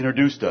Baptist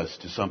introduced us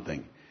to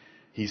something.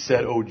 He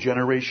said, O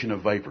generation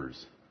of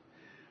vipers,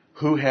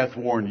 who hath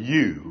warned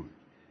you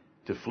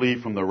to flee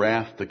from the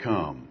wrath to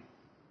come?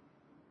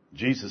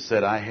 Jesus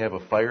said, I have a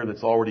fire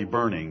that's already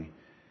burning,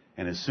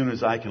 and as soon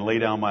as I can lay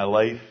down my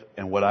life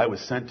and what I was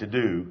sent to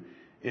do,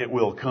 it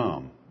will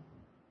come.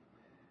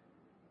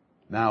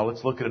 Now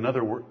let's look at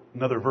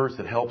another verse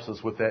that helps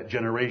us with that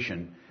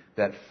generation,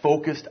 that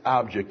focused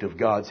object of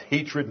God's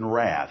hatred and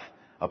wrath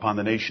upon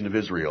the nation of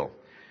Israel.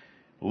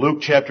 Luke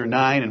chapter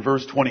 9 and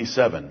verse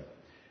 27.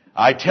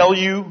 I tell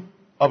you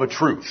of a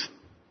truth.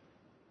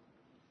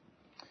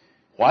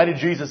 Why did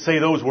Jesus say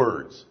those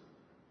words?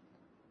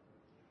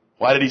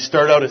 Why did he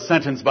start out a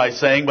sentence by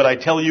saying, but I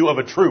tell you of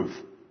a truth?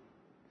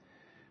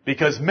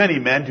 Because many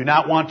men do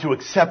not want to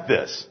accept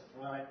this.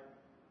 Right.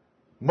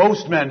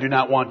 Most men do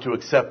not want to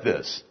accept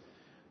this.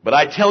 But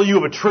I tell you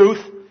of a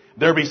truth,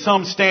 there be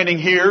some standing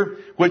here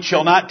which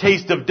shall not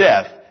taste of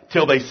death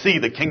till they see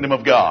the kingdom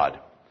of God.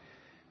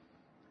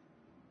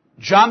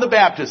 John the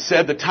Baptist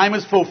said, the time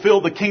is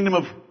fulfilled, the kingdom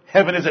of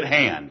heaven is at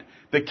hand.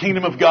 The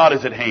kingdom of God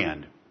is at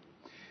hand.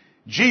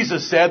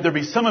 Jesus said, there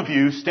be some of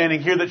you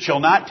standing here that shall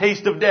not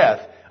taste of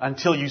death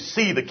until you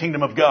see the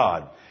kingdom of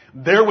God.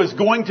 There was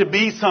going to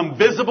be some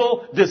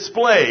visible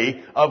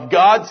display of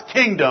God's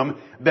kingdom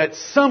that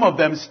some of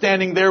them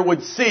standing there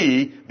would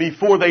see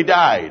before they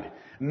died.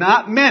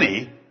 Not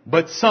many,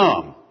 but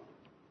some.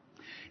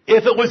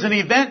 If it was an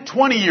event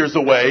 20 years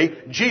away,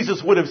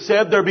 Jesus would have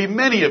said, there be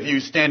many of you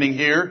standing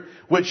here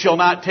which shall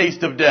not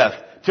taste of death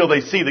till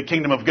they see the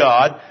kingdom of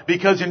God,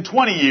 because in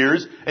 20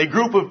 years, a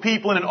group of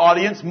people in an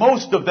audience,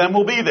 most of them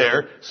will be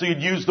there, so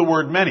you'd use the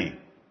word many.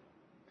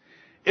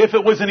 If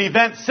it was an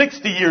event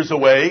 60 years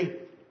away,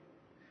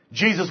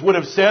 Jesus would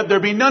have said, there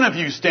be none of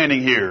you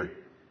standing here.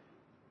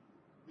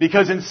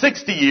 Because in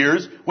 60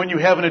 years, when you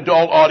have an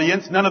adult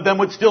audience, none of them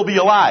would still be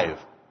alive.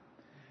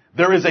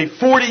 There is a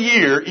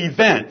 40-year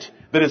event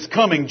that is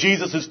coming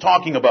Jesus is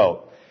talking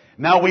about.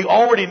 Now we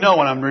already know,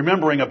 and I'm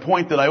remembering a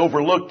point that I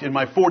overlooked in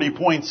my 40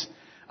 points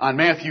on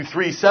Matthew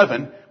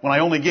 3:7, when I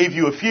only gave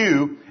you a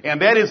few,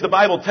 and that is the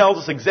Bible tells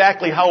us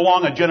exactly how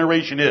long a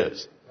generation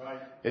is.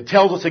 It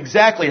tells us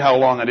exactly how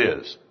long it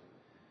is.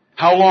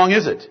 How long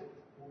is it?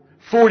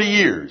 40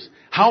 years.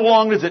 How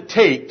long does it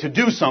take to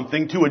do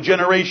something to a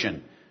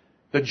generation?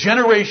 The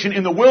generation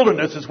in the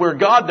wilderness is where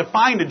God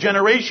defined a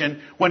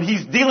generation when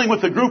He's dealing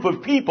with a group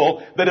of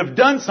people that have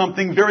done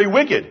something very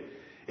wicked.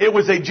 It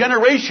was a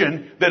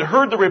generation that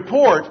heard the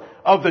report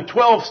of the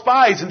 12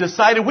 spies and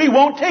decided, we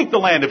won't take the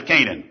land of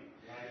Canaan.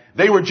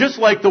 They were just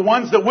like the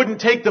ones that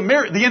wouldn't take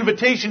the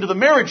invitation to the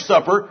marriage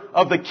supper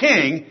of the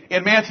king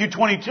in Matthew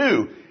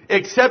 22.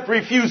 Except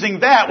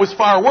refusing that was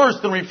far worse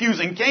than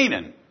refusing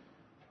Canaan.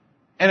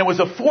 And it was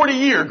a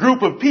 40-year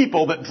group of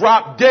people that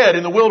dropped dead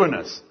in the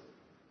wilderness.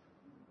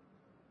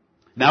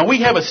 Now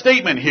we have a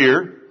statement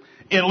here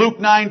in Luke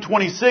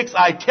 9:26,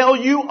 I tell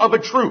you of a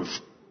truth.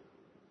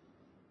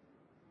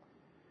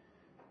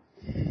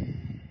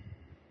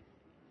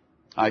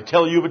 I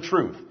tell you of a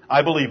truth.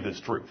 I believe this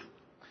truth.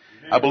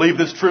 I believe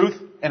this truth,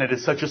 and it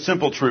is such a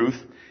simple truth.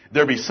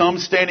 There be some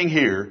standing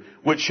here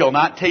which shall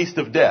not taste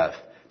of death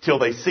till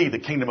they see the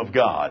kingdom of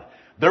God.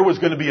 There was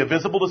going to be a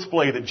visible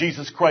display that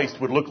Jesus Christ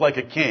would look like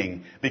a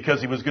king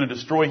because He was going to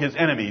destroy His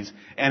enemies,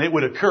 and it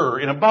would occur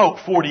in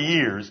about 40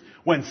 years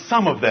when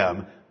some of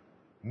them,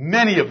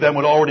 many of them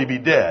would already be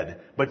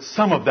dead, but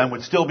some of them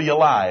would still be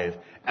alive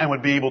and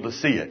would be able to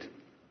see it.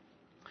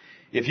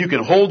 If you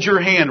can hold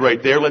your hand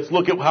right there, let's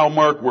look at how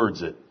Mark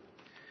words it.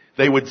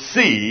 They would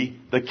see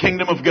the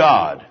kingdom of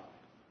God.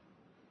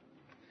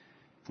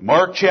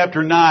 Mark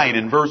chapter 9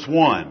 and verse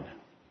 1.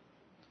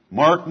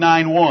 Mark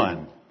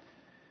 9:1.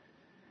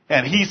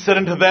 And He said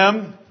unto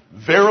them,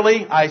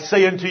 verily I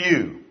say unto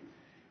you.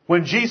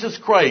 When Jesus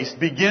Christ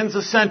begins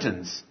a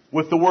sentence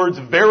with the words,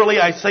 verily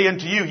I say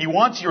unto you, He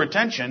wants your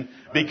attention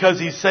because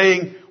He's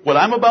saying, what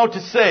I'm about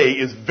to say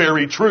is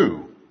very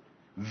true.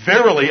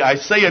 Verily I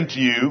say unto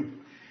you,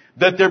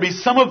 that there be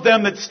some of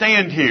them that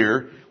stand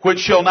here, which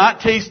shall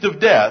not taste of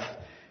death,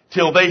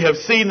 till they have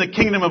seen the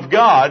kingdom of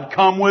God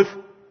come with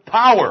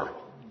power.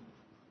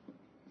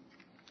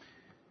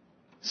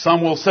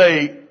 Some will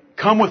say,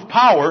 come with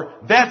power,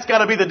 that's got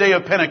to be the day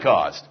of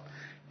Pentecost.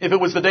 If it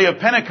was the day of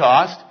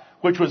Pentecost,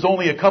 which was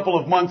only a couple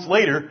of months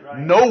later,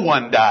 no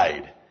one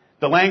died.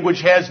 The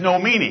language has no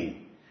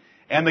meaning.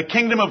 And the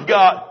kingdom of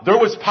God, there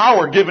was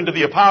power given to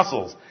the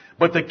apostles,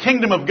 but the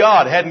kingdom of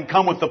God hadn't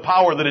come with the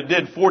power that it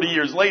did 40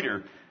 years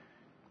later,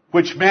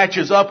 which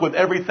matches up with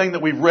everything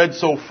that we've read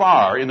so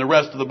far in the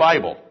rest of the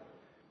Bible.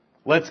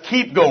 Let's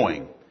keep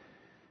going.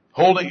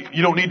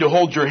 You don't need to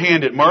hold your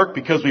hand at Mark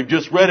because we've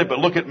just read it, but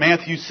look at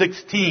Matthew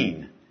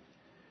 16.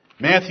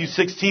 Matthew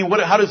 16,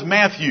 how does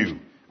Matthew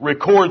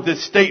record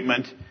this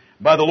statement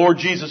by the Lord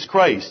Jesus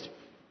Christ?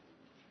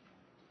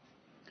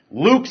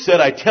 Luke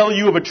said, I tell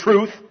you of a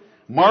truth.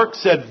 Mark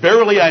said,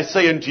 verily I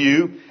say unto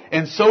you.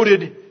 And so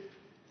did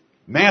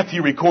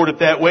Matthew record it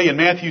that way in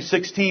Matthew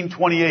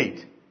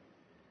 16:28.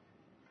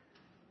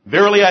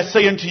 Verily I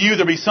say unto you,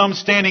 there be some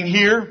standing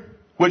here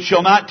which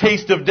shall not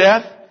taste of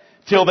death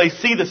till they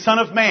see the Son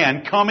of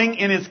Man coming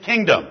in His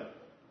kingdom.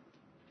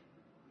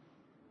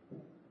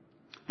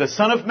 The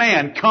Son of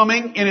Man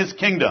coming in His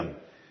kingdom.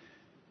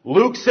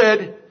 Luke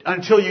said,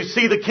 until you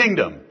see the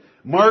kingdom.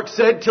 Mark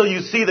said, till you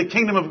see the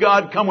kingdom of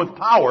God come with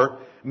power.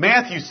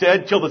 Matthew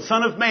said, till the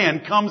Son of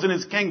Man comes in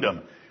His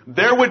kingdom.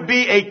 There would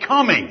be a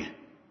coming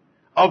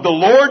of the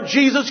Lord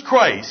Jesus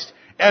Christ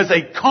as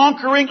a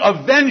conquering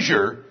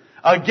avenger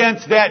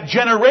against that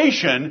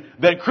generation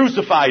that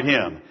crucified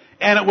Him.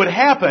 And it would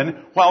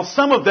happen while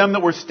some of them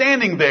that were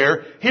standing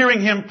there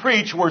hearing Him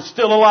preach were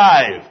still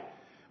alive.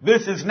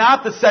 This is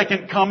not the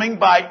second coming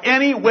by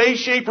any way,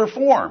 shape, or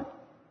form.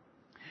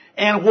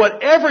 And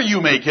whatever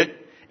you make it,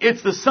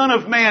 it's the Son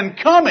of Man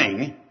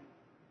coming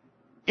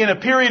in a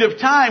period of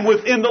time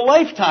within the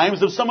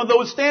lifetimes of some of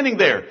those standing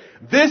there.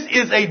 This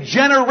is a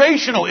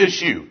generational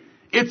issue.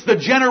 It's the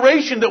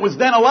generation that was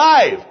then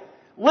alive.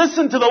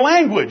 Listen to the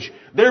language.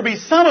 There be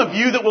some of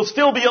you that will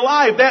still be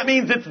alive. That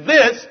means it's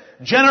this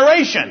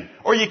generation,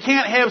 or you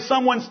can't have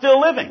someone still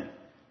living.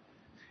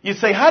 You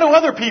say, how do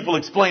other people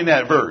explain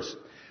that verse?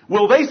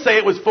 Well, they say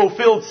it was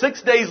fulfilled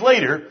 6 days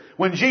later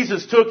when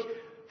Jesus took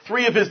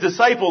 3 of His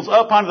disciples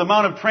up onto the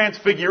Mount of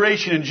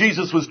Transfiguration and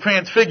Jesus was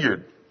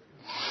transfigured.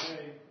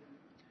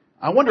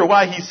 I wonder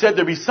why He said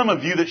there be some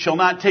of you that shall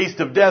not taste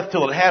of death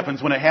till it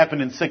happens when it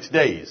happened in 6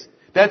 days.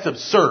 That's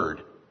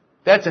absurd.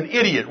 That's an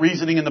idiot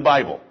reasoning in the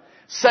Bible.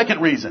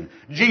 Second reason,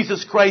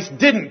 Jesus Christ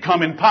didn't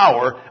come in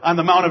power on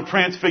the Mount of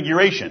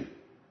Transfiguration.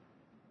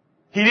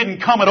 He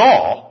didn't come at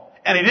all,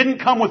 and He didn't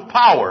come with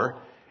power,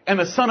 and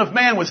the Son of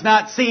Man was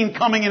not seen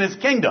coming in His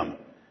kingdom.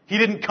 He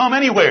didn't come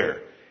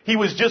anywhere. He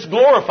was just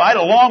glorified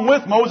along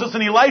with Moses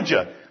and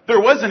Elijah. There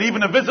wasn't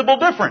even a visible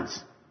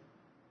difference.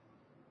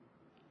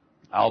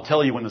 I'll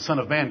tell you, when the Son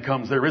of Man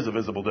comes, there is a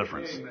visible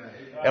difference.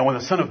 And when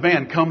the Son of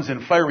Man comes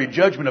in fiery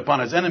judgment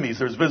upon his enemies,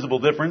 there's visible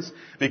difference,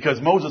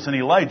 because Moses and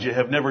Elijah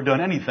have never done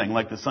anything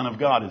like the Son of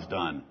God has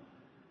done.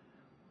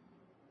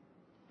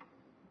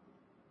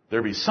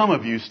 There be some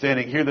of you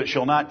standing here that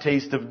shall not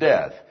taste of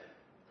death.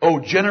 O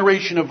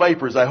generation of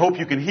vipers, I hope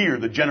you can hear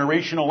the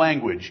generational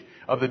language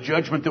of the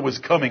judgment that was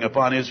coming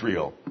upon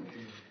Israel.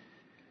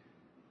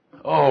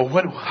 Oh,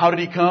 how did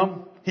he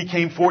come? He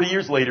came 40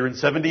 years later in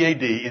 70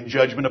 AD in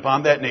judgment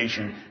upon that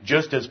nation,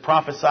 just as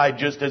prophesied,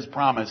 just as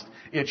promised.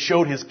 It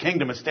showed his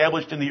kingdom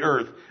established in the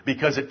earth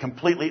because it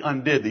completely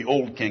undid the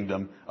old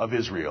kingdom of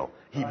Israel.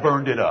 He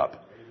burned it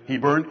up. He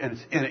burned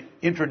and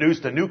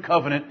introduced a new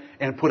covenant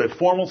and put a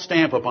formal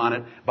stamp upon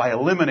it by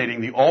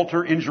eliminating the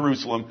altar in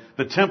Jerusalem,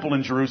 the temple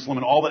in Jerusalem,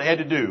 and all that had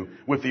to do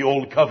with the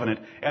old covenant.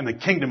 And the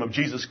kingdom of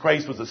Jesus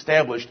Christ was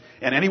established,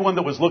 and anyone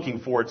that was looking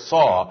for it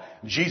saw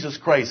Jesus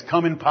Christ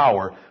come in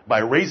power by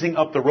raising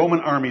up the Roman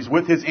armies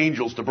with his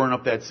angels to burn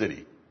up that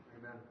city.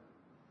 Amen.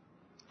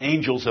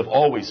 Angels have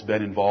always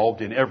been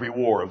involved in every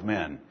war of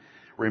men.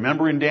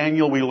 Remember in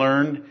Daniel we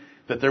learned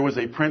that there was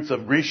a prince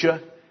of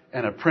Grecia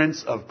and a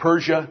prince of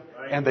Persia,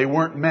 and they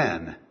weren't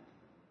men.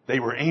 They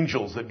were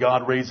angels that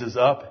God raises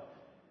up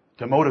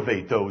to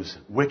motivate those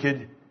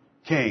wicked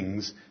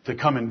kings to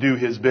come and do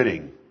his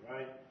bidding.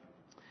 Right.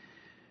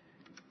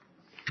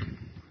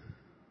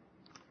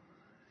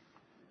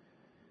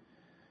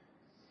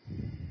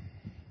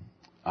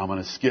 I'm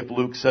going to skip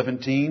Luke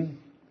 17.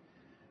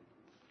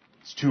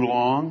 It's too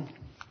long.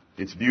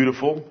 It's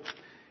beautiful.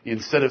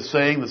 Instead of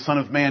saying the Son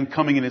of Man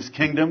coming in his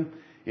kingdom,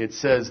 it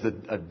says that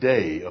a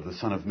day of the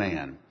Son of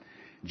Man.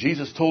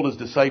 Jesus told his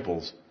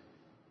disciples,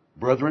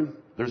 brethren,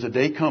 there's a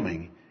day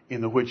coming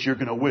in the which you're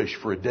going to wish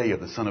for a day of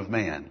the Son of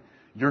Man.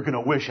 You're going to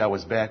wish I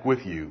was back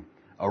with you,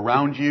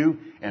 around you,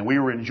 and we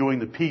were enjoying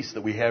the peace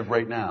that we have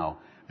right now,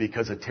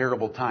 because a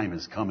terrible time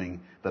is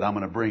coming that I'm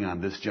going to bring on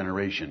this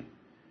generation.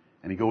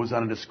 And he goes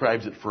on and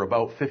describes it for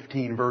about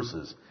 15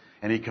 verses.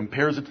 And he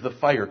compares it to the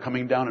fire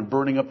coming down and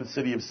burning up the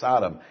city of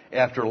Sodom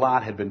after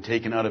Lot had been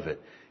taken out of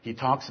it. He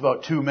talks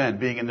about two men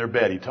being in their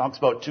bed. He talks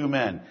about two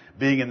men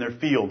being in their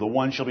field. The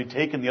one shall be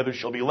taken, the other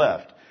shall be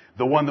left.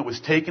 The one that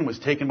was taken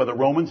by the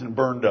Romans and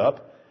burned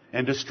up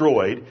and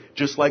destroyed,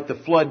 just like the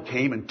flood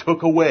came and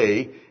took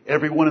away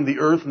everyone in the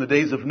earth in the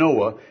days of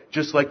Noah,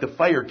 just like the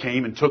fire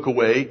came and took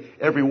away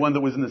everyone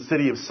that was in the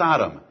city of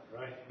Sodom.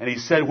 Right. And he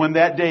said, when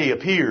that day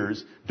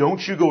appears,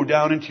 don't you go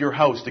down into your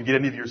house to get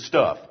any of your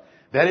stuff.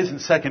 That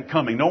isn't second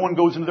coming. No one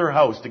goes into their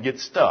house to get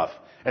stuff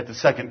at the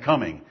second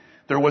coming.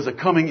 There was a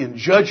coming in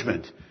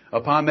judgment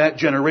upon that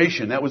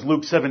generation. That was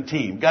Luke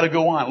 17. Got to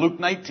go on. Luke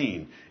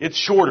 19. It's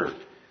shorter.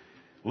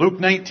 Luke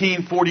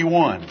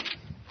 19:41.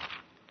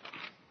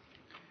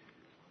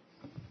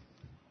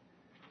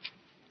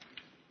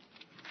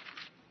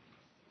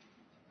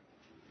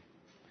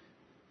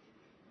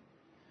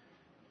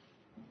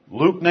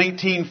 Luke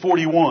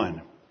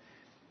 19:41.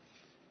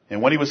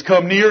 And when he was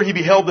come near, he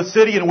beheld the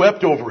city and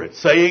wept over it,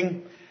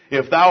 saying,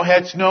 if thou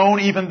hadst known,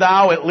 even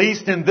thou, at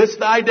least in this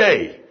thy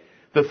day,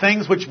 the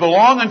things which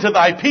belong unto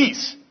thy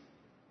peace,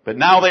 but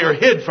now they are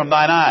hid from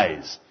thine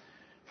eyes.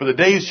 For the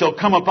days shall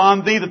come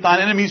upon thee that thine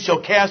enemies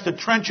shall cast a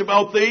trench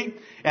about thee,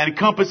 and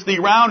compass thee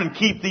round, and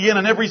keep thee in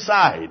on every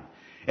side,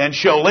 and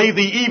shall lay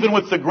thee even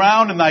with the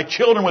ground, and thy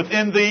children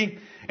within thee,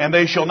 and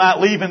they shall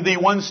not leave in thee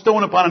one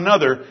stone upon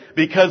another,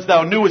 because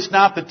thou knewest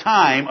not the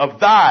time of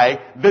thy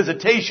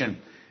visitation.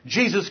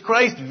 Jesus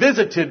Christ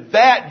visited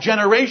that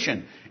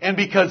generation. And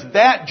because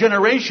that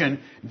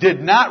generation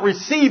did not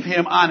receive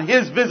him on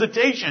his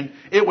visitation,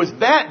 it was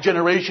that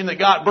generation that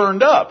got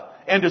burned up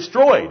and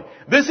destroyed.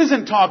 This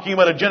isn't talking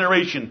about a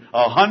generation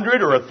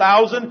 100 or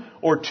 1,000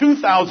 or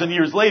 2,000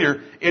 years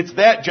later. It's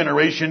that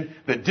generation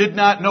that did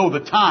not know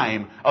the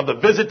time of the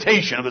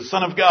visitation of the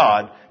Son of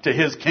God to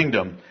his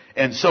kingdom.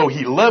 And so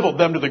he leveled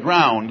them to the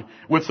ground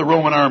with the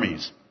Roman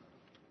armies.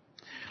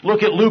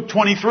 Look at Luke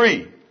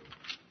 23.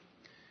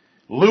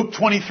 Luke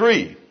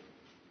 23.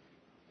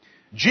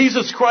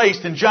 Jesus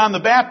Christ and John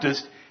the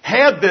Baptist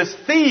had this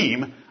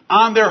theme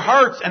on their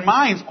hearts and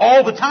minds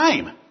all the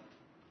time,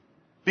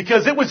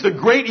 because it was the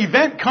great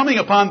event coming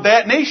upon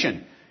that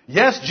nation.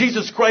 Yes,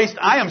 Jesus Christ,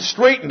 I am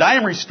straitened, I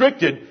am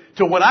restricted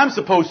to what I'm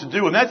supposed to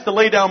do, and that's to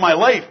lay down my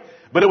life.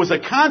 But it was a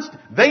constant.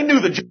 They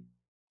knew that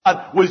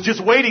God was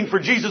just waiting for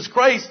Jesus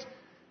Christ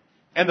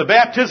and the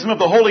baptism of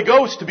the Holy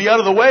Ghost to be out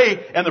of the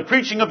way, and the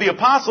preaching of the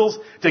apostles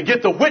to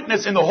get the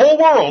witness in the whole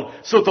world,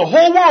 so that the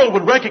whole world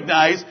would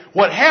recognize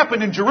what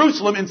happened in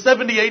Jerusalem in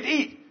 70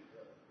 AD.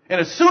 And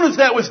as soon as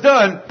that was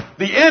done,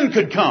 the end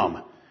could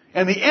come.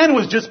 And the end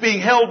was just being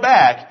held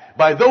back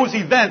by those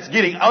events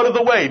getting out of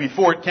the way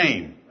before it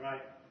came. Right.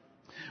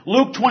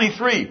 Luke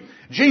 23.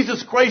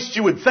 Jesus Christ,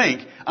 you would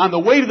think, on the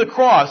way to the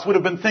cross would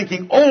have been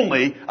thinking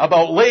only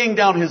about laying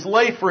down his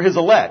life for his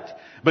elect.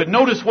 But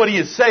notice what he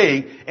is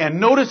saying, and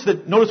notice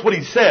what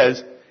he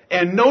says,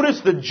 and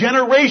notice the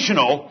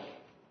generational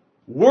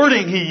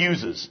wording he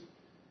uses.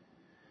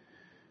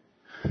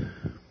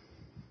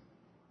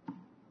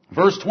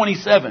 Verse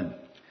 27.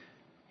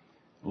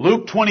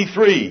 Luke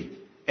 23.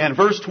 And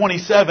verse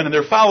 27, and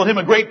there followed him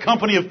a great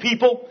company of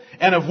people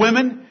and of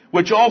women,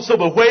 which also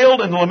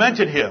bewailed and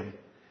lamented him.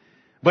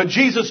 But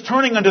Jesus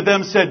turning unto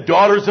them said,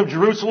 Daughters of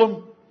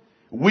Jerusalem,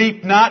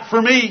 weep not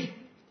for me,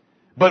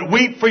 but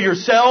weep for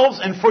yourselves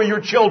and for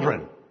your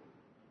children.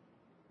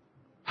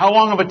 How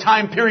long of a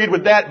time period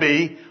would that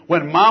be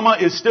when mama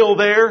is still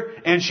there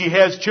and she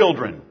has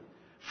children?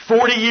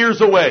 40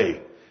 years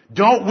away.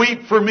 Don't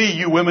weep for me,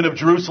 you women of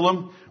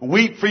Jerusalem.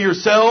 Weep for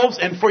yourselves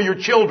and for your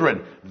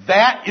children.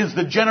 That is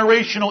the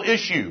generational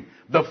issue.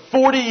 The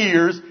 40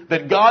 years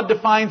that God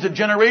defines a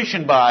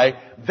generation by,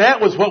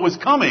 that was what was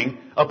coming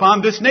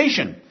upon this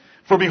nation.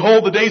 For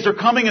behold, the days are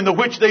coming in the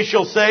which they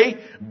shall say,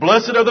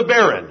 Blessed are the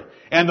barren,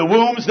 and the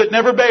wombs that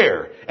never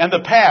bear, and the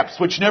paps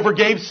which never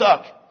gave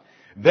suck.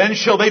 Then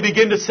shall they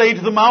begin to say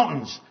to the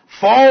mountains,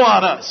 Fall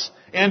on us,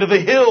 and to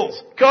the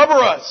hills, Cover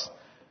us.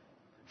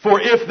 For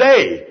if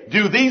they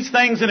do these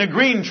things in a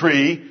green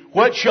tree,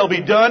 what shall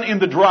be done in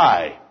the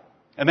dry?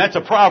 And that's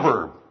a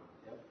proverb.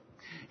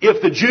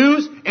 If the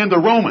Jews and the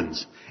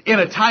Romans, in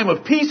a time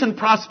of peace and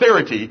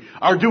prosperity,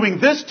 are doing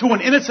this to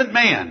an innocent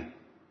man,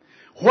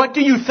 what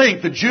do you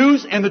think the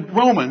Jews and the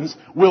Romans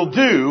will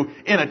do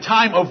in a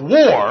time of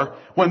war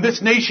when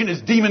this nation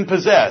is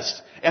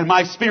demon-possessed and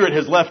my spirit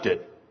has left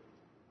it?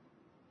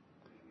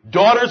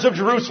 Daughters of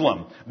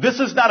Jerusalem, this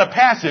is not a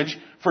passage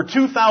for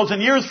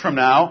 2,000 years from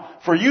now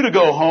for you to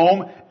go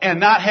home and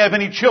not have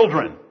any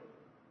children.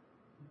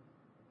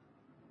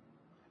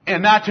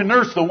 And not to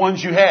nurse the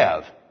ones you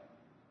have.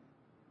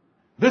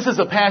 This is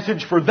a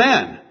passage for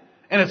then.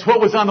 And it's what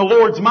was on the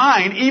Lord's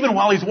mind even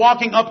while He's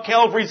walking up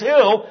Calvary's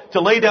Hill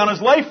to lay down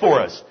His life for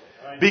us.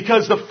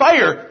 Because the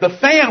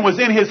fan was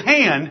in His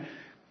hand.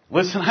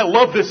 Listen, I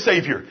love this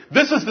Savior.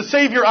 This is the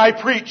Savior I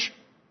preach.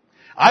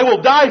 I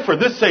will die for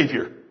this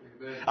Savior.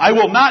 I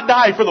will not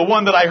die for the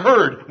one that I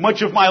heard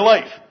much of my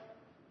life.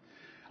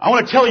 I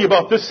want to tell you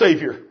about this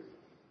Savior.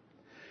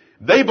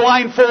 They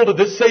blindfolded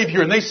this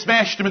Savior and they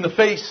smashed Him in the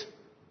face.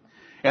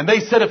 And they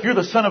said, if you're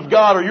the Son of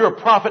God or you're a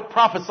prophet,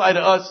 prophesy to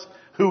us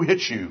who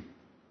hit you.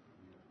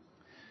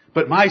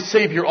 But my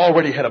Savior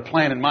already had a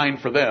plan in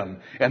mind for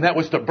them, and that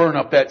was to burn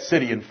up that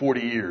city in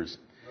 40 years.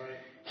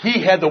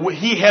 He had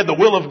the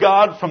will of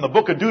God from the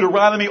book of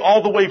Deuteronomy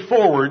all the way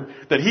forward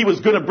that He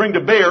was going to bring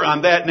to bear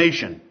on that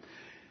nation.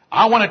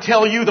 I want to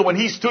tell you that when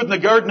He stood in the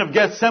Garden of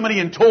Gethsemane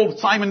and told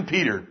Simon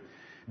Peter,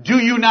 do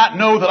you not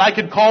know that I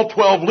could call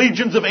 12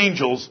 legions of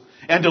angels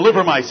and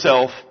deliver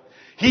myself?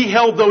 He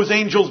held those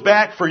angels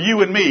back for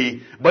you and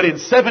me, but in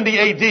 70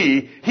 AD,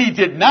 He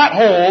did not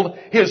hold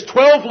His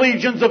 12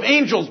 legions of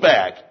angels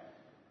back.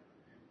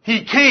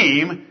 He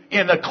came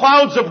in the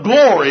clouds of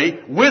glory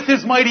with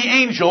His mighty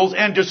angels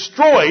and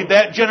destroyed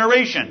that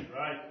generation.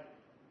 Right.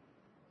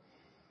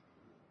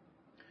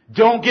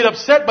 Don't get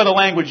upset by the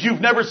language.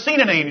 You've never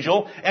seen an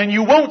angel, and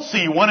you won't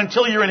see one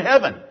until you're in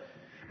heaven.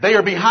 They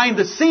are behind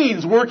the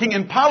scenes working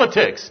in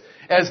politics,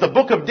 as the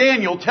book of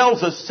Daniel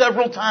tells us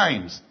several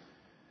times.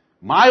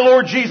 My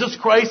Lord Jesus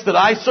Christ that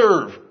I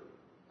serve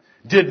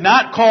did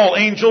not call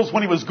angels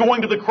when He was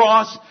going to the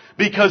cross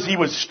because He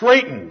was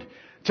straitened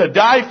to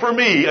die for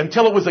me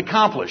until it was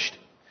accomplished.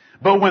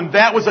 But when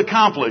that was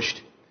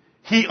accomplished,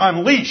 He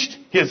unleashed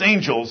His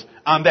angels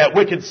on that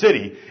wicked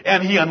city,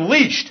 and He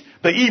unleashed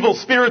the evil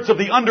spirits of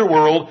the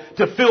underworld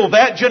to fill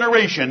that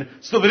generation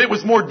so that it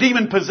was more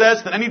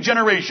demon-possessed than any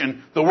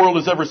generation the world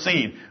has ever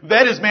seen.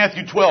 That is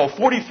Matthew 12,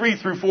 43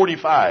 through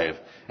 45,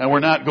 and we're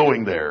not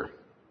going there.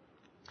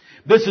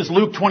 This is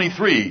Luke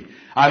 23.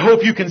 I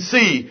hope you can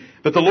see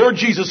that the Lord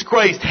Jesus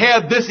Christ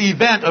had this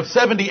event of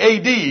 70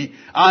 AD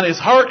on His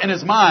heart and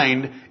His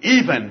mind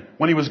even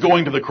when He was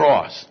going to the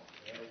cross.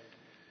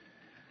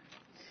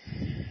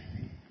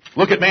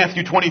 Look at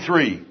Matthew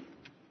 23.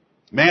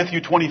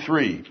 Matthew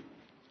 23.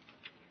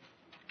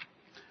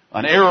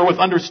 An error with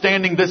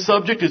understanding this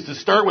subject is to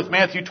start with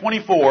Matthew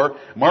 24,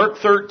 Mark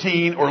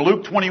 13, or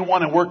Luke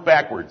 21 and work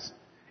backwards.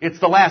 It's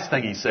the last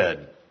thing He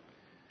said.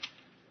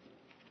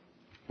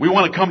 We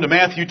want to come to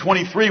Matthew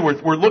 23.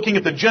 We're looking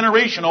at the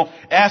generational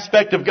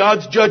aspect of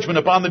God's judgment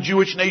upon the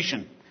Jewish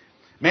nation.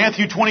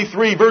 Matthew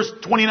 23, verse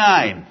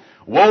 29.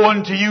 Woe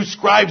unto you,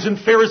 scribes and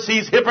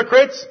Pharisees,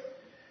 hypocrites!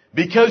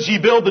 Because ye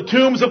build the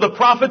tombs of the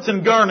prophets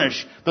and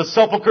garnish the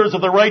sepulchres of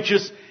the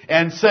righteous,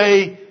 and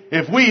say,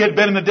 if we had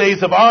been in the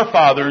days of our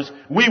fathers,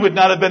 we would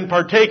not have been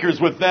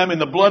partakers with them in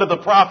the blood of the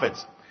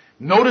prophets.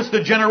 Notice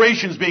the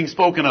generations being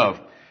spoken of.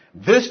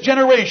 This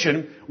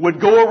generation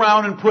would go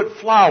around and put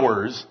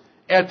flowers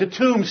at the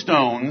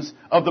tombstones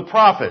of the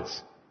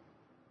prophets.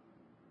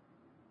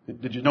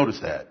 Did you notice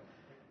that?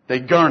 They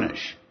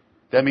garnish.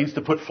 That means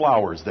to put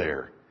flowers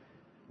there.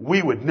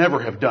 We would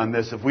never have done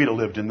this if we'd have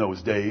lived in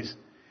those days.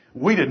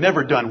 We'd have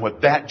never done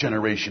what that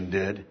generation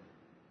did.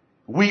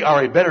 We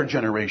are a better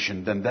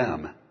generation than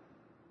them.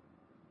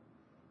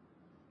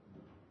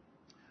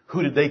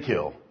 Who did they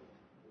kill?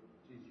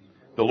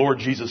 The Lord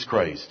Jesus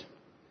Christ.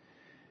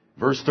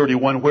 Verse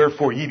 31,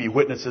 wherefore ye be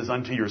witnesses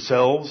unto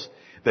yourselves,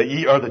 that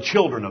ye are the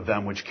children of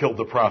them which killed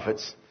the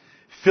prophets.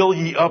 Fill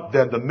ye up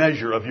then the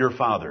measure of your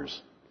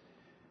fathers.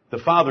 The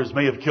fathers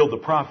may have killed the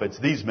prophets.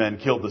 These men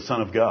killed the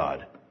Son of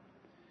God.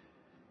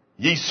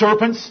 Ye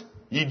serpents,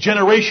 ye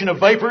generation of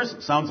vipers.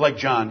 Sounds like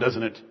John,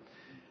 doesn't it?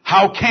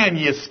 How can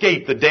ye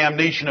escape the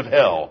damnation of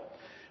hell?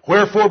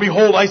 Wherefore,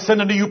 behold, I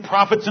send unto you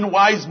prophets and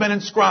wise men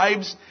and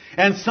scribes,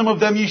 and some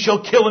of them ye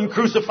shall kill and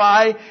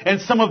crucify,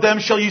 and some of them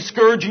shall ye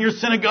scourge in your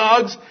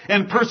synagogues,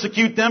 and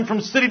persecute them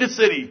from city to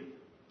city.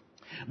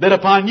 That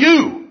upon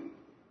you,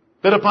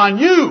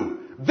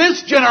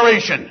 this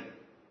generation,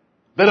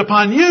 that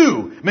upon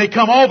you may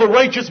come all the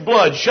righteous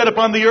blood shed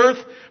upon the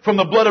earth, from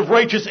the blood of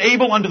righteous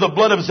Abel unto the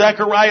blood of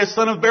Zacharias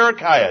son of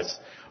Barachias,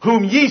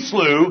 whom ye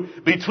slew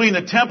between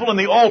the temple and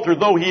the altar,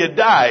 though he had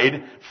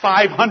died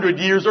 500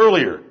 years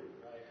earlier.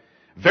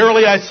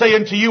 Verily I say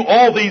unto you,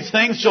 all these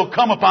things shall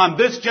come upon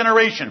this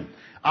generation.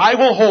 I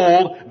will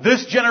hold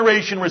this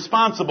generation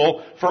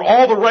responsible for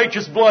all the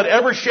righteous blood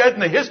ever shed in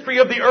the history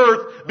of the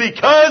earth,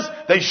 because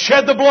they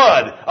shed the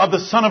blood of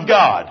the Son of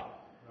God.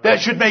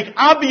 That should make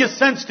obvious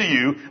sense to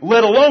you,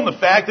 let alone the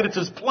fact that it's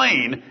as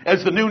plain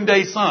as the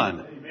noonday sun.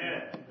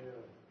 Amen.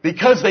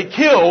 Because they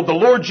killed the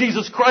Lord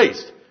Jesus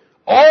Christ.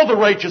 All the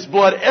righteous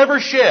blood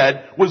ever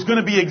shed was going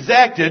to be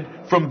exacted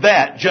from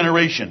that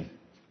generation.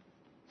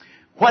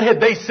 What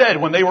had they said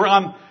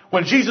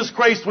when Jesus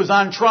Christ was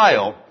on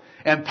trial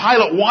and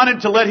Pilate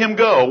wanted to let him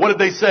go? What did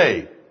they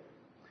say?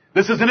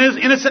 This is an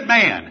innocent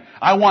man.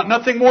 I want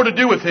nothing more to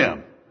do with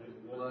him.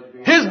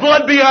 His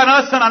blood be on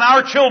us and on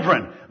our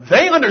children.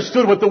 They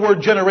understood what the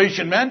word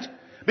generation meant,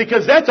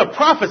 because that's a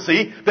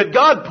prophecy that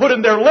God put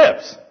in their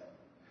lips.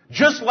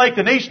 Just like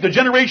the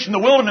generation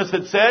in the wilderness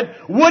that said,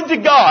 would to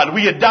God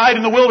we had died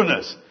in the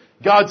wilderness.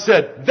 God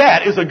said,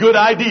 that is a good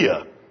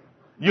idea.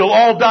 You'll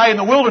all die in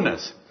the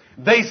wilderness.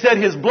 They said,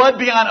 His blood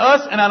be on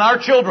us and on our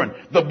children.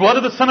 The blood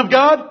of the Son of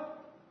God?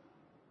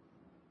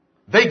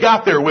 They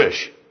got their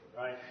wish.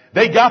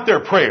 They got their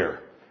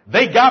prayer.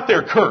 They got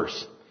their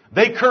curse.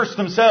 They cursed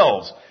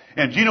themselves.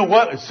 And do you know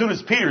what? As soon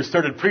as Peter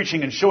started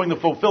preaching and showing the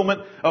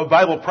fulfillment of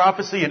Bible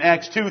prophecy in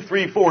Acts 2,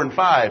 3, 4, and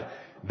 5,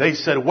 they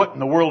said, what in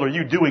the world are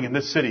you doing in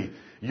this city?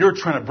 You're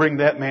trying to bring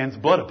that man's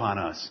blood upon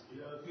us.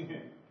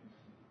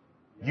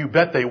 You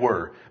bet they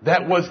were.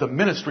 That was the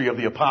ministry of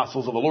the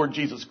apostles of the Lord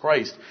Jesus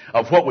Christ,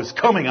 of what was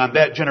coming on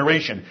that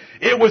generation.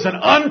 It was an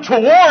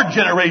untoward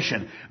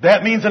generation.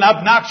 That means an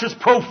obnoxious,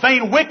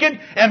 profane, wicked,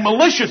 and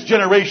malicious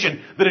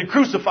generation that had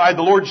crucified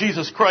the Lord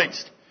Jesus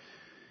Christ.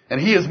 And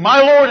He is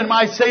my Lord and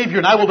my Savior,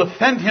 and I will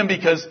defend Him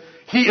because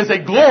He is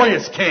a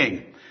glorious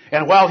King.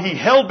 And while He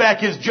held back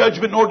His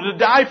judgment in order to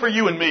die for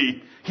you and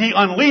me, He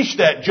unleashed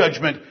that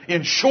judgment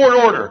in short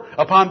order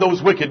upon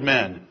those wicked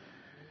men.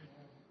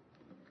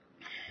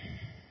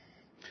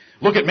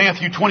 Look at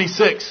Matthew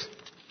 26.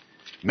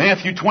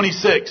 Matthew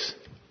 26.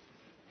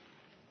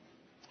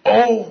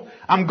 Oh,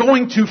 I'm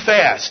going too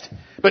fast.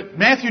 But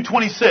Matthew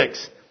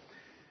 26.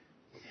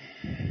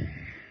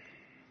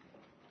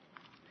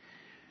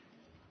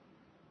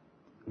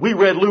 We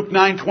read Luke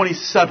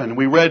 9:27.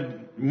 We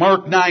read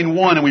Mark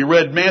 9:1, and we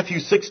read Matthew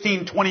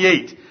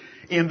 16:28.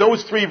 In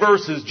those three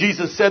verses,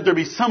 Jesus said, there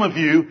be some of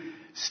you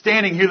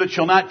standing here that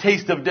shall not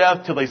taste of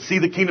death till they see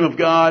the kingdom of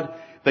God.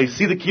 They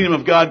see the kingdom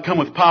of God come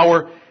with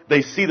power.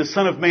 They see the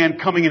Son of Man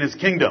coming in His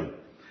kingdom.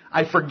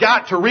 I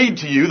forgot to read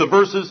to you the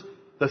verses,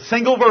 the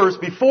single verse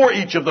before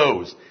each of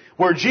those,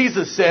 where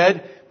Jesus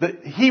said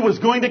that He was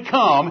going to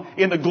come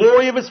in the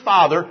glory of His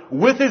Father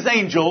with His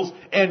angels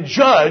and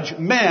judge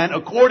men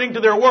according to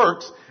their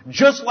works,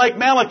 just like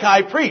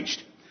Malachi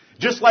preached.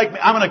 Just like,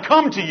 I'm going to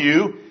come to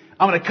you,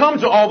 I'm going to come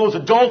to all those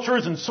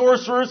adulterers and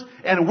sorcerers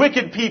and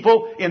wicked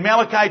people in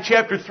Malachi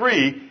chapter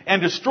 3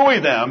 and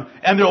destroy them,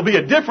 and there will be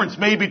a difference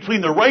made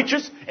between the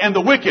righteous and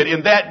the wicked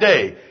in that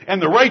day.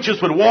 And the righteous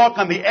would walk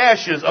on the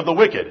ashes of the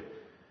wicked.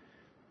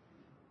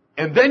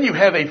 And then you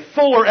have a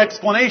fuller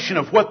explanation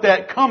of what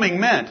that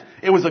coming meant.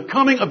 It was a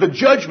coming of the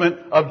judgment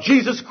of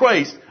Jesus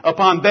Christ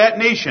upon that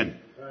nation.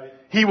 Right.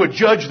 He would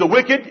judge the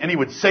wicked and He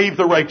would save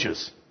the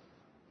righteous,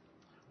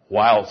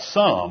 while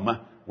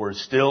some were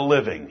still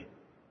living.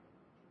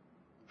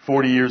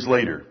 40 years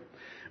later.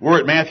 We're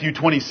at Matthew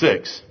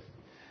 26.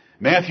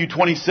 Matthew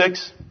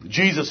 26,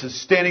 Jesus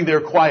is standing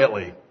there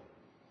quietly.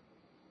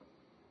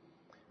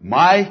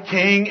 My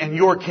king and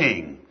your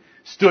king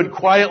stood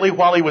quietly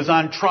while He was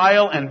on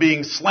trial and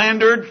being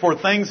slandered for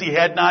things He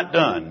had not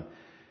done.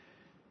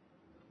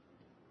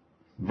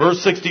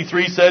 Verse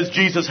 63 says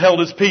Jesus held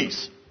His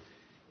peace.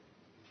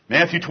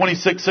 Matthew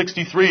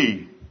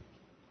 26:63.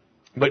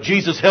 But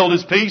Jesus held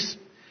His peace,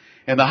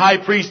 and the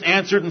high priest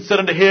answered and said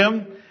unto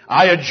Him,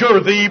 I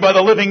adjure thee by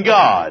the living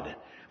God,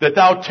 that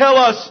thou tell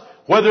us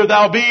whether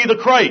thou be the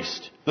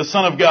Christ, the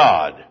Son of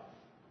God.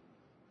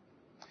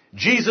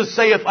 Jesus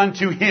saith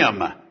unto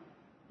him,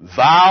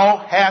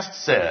 Thou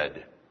hast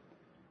said.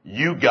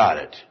 You got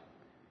it.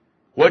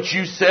 What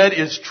you said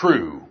is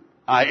true.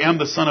 I am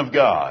the Son of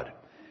God.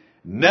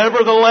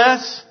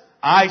 Nevertheless,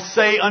 I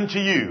say unto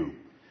you,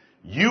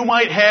 you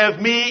might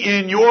have me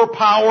in your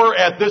power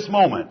at this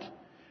moment.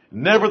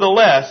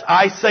 Nevertheless,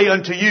 I say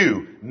unto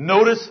you,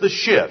 notice the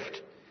shift.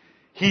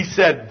 He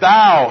said,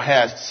 Thou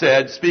hast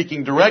said,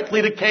 speaking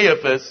directly to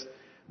Caiaphas.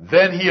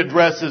 Then He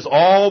addresses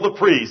all the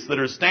priests that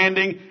are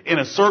standing in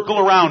a circle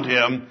around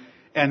Him,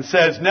 and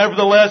says,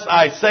 Nevertheless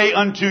I say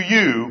unto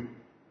you,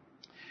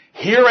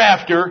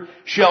 hereafter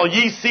shall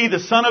ye see the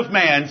Son of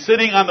Man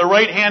sitting on the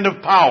right hand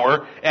of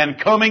power and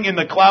coming in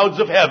the clouds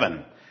of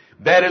heaven.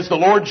 That is the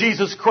Lord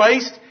Jesus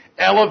Christ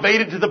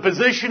elevated to the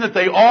position that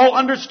they all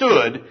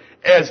understood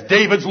as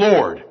David's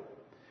Lord.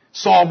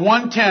 Psalm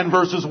 110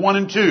 verses 1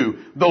 and 2.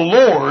 The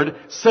Lord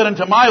said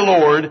unto my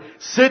Lord,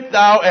 Sit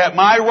thou at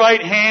my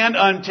right hand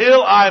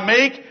until I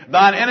make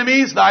thine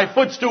enemies thy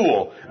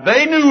footstool.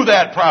 They knew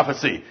that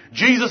prophecy.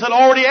 Jesus had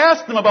already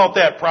asked them about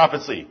that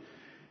prophecy.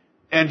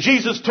 And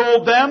Jesus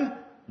told them,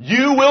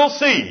 you will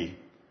see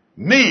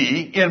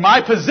me in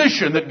my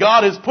position that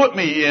God has put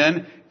me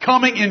in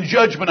coming in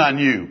judgment on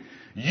you.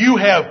 You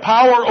have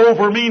power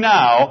over me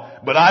now,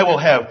 but I will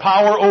have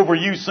power over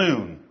you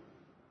soon.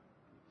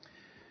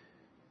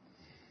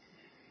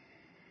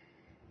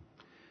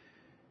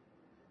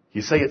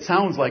 You say it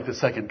sounds like the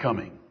second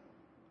coming.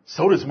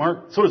 So does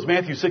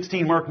Matthew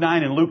 16, Mark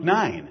 9, and Luke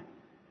 9.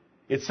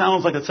 It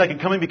sounds like the second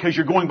coming because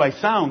you're going by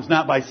sounds,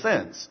 not by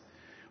sense.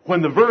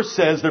 When the verse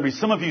says, there be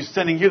some of you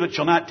standing here that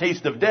shall not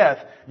taste of death,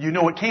 you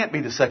know it can't be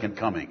the second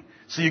coming.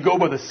 So you go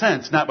by the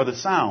sense, not by the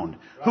sound.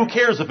 Right. Who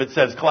cares if it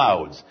says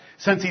clouds?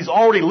 Since he's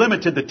already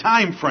limited the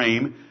time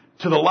frame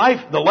to the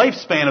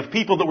lifespan of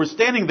people that were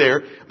standing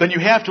there, then you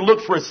have to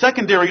look for a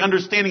secondary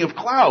understanding of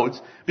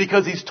clouds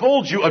because he's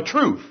told you a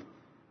truth.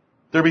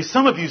 There be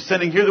some of you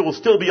standing here that will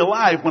still be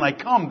alive when I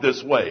come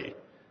this way.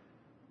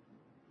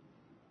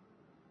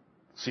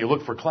 So you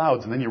look for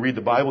clouds, and then you read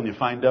the Bible and you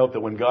find out that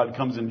when God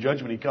comes in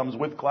judgment, He comes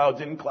with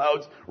clouds, in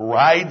clouds,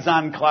 rides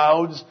on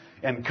clouds,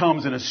 and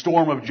comes in a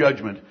storm of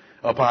judgment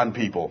upon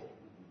people.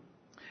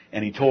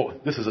 And He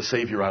told, this is a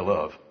Savior I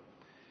love.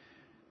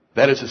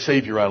 That is a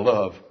Savior I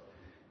love.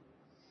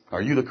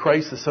 Are you the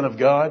Christ, the Son of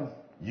God?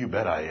 You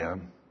bet I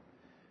am.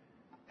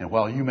 And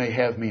while you may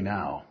have me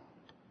now,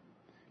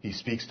 He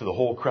speaks to the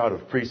whole crowd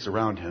of priests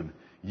around Him.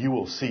 You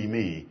will see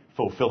me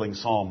fulfilling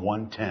Psalm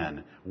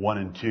 110, 1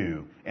 and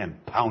 2,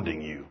 and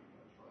pounding you.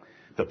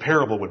 The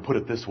parable would put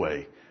it this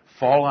way.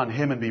 Fall on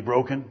Him and be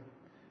broken.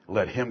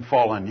 Let Him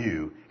fall on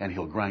you, and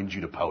He'll grind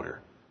you to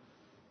powder.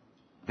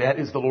 That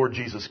is the Lord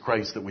Jesus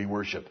Christ that we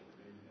worship.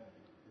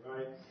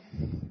 Right.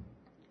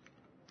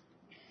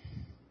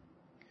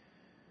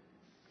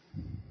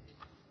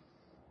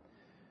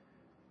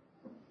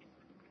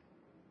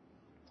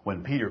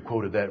 When Peter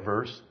quoted that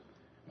verse,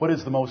 what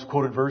is the most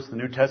quoted verse in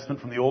the New Testament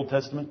from the Old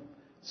Testament?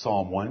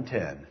 Psalm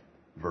 110,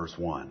 verse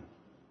 1.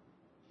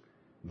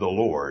 The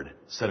Lord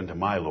said unto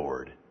my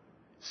Lord,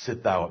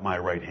 Sit thou at my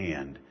right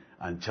hand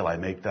until I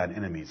make thine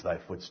enemies thy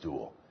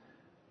footstool.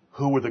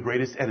 Who were the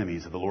greatest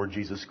enemies of the Lord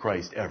Jesus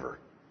Christ ever?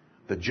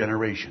 The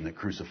generation that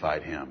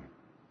crucified Him.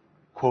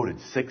 Quoted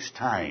 6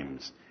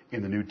 times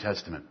in the New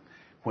Testament.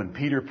 When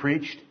Peter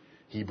preached,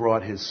 he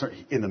brought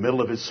in the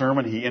middle of his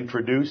sermon, he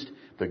introduced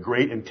the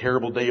great and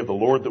terrible day of the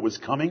Lord that was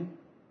coming.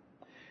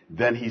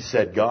 Then he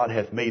said, God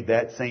hath made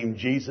that same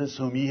Jesus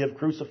whom ye have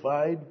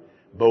crucified,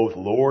 both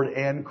Lord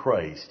and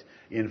Christ,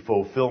 in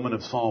fulfillment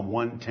of Psalm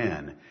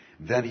 110.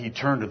 Then he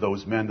turned to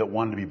those men that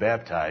wanted to be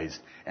baptized,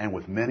 and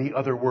with many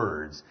other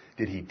words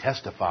did he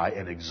testify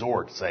and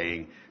exhort,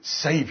 saying,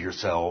 Save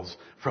yourselves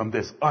from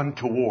this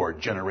untoward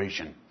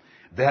generation.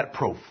 That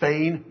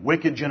profane,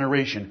 wicked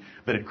generation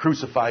that had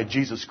crucified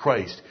Jesus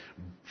Christ,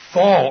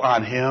 fall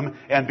on Him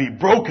and be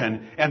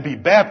broken and be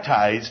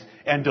baptized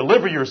and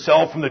deliver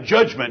yourself from the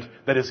judgment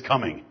that is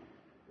coming.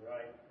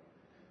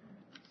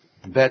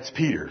 Right. That's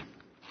Peter.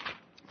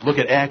 Look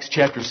at Acts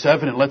chapter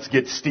 7 and let's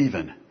get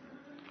Stephen.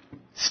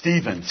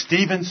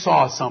 Stephen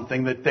saw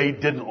something that they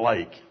didn't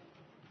like.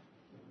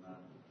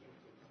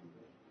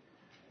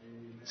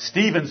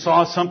 Stephen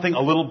saw something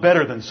a little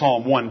better than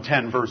Psalm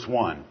 110 verse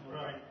 1.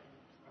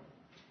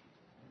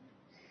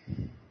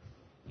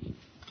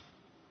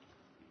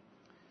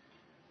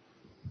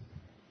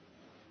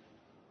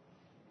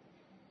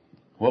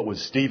 What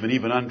was Stephen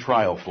even on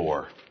trial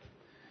for?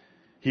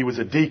 He was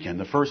a deacon.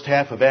 The first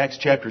half of Acts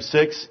chapter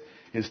 6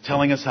 is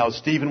telling us how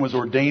Stephen was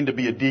ordained to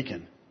be a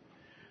deacon.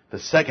 The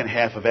second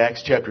half of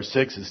Acts chapter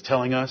 6 is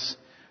telling us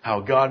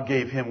how God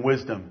gave him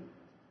wisdom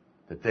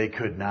that they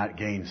could not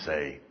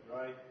gainsay.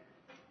 Right.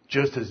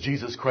 Just as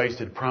Jesus Christ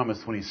had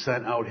promised when He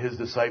sent out His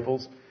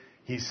disciples,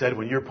 He said,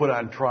 when you're put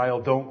on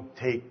trial, don't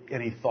take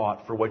any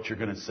thought for what you're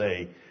going to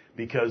say,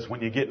 because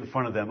when you get in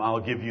front of them, I'll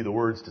give you the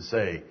words to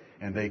say.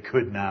 And they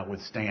could not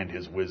withstand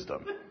His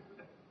wisdom.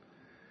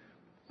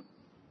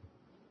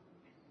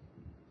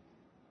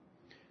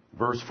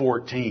 Verse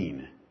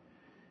 14.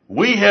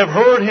 We have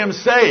heard Him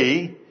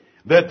say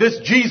that this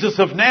Jesus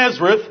of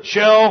Nazareth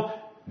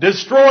shall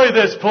destroy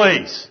this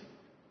place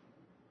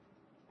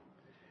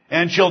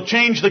and shall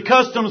change the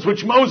customs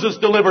which Moses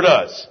delivered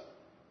us.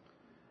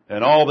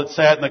 And all that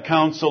sat in the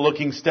council,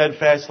 looking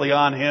steadfastly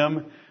on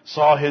Him,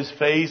 saw His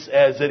face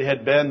as it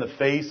had been the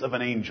face of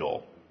an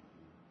angel.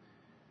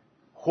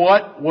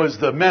 What was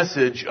the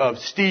message of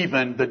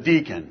Stephen the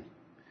deacon?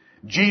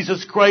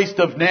 Jesus Christ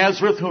of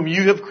Nazareth, whom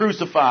you have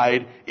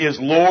crucified, is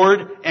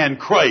Lord and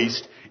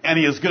Christ and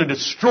He is going to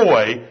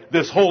destroy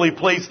this holy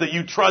place that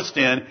you trust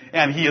in,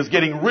 and He is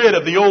getting rid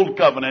of the old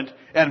covenant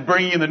and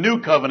bringing in the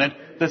new covenant,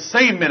 the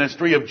same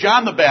ministry of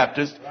John the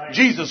Baptist,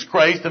 Jesus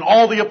Christ, and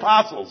all the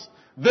apostles.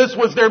 This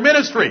was their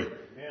ministry.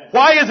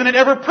 Why isn't it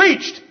ever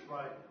preached?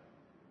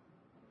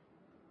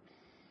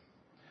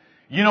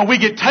 You know, we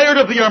get tired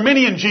of the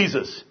Arminian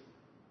Jesus,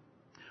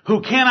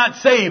 who cannot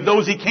save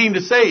those He came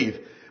to save.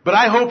 But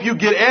I hope you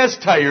get as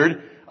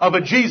tired of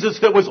a Jesus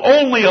that was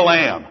only a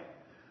lamb.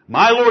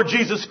 My Lord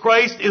Jesus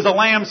Christ is a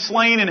lamb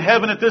slain in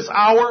heaven at this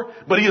hour,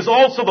 but He is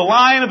also the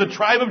Lion of the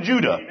tribe of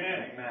Judah. Amen.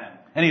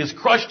 And He has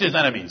crushed His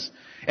enemies.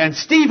 And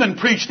Stephen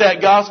preached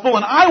that gospel,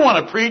 and I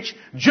want to preach,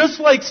 just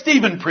like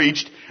Stephen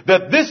preached,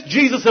 that this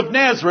Jesus of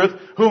Nazareth,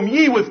 whom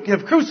ye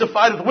have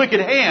crucified with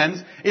wicked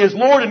hands, is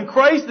Lord and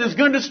Christ and is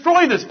going to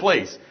destroy this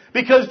place.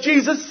 Because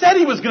Jesus said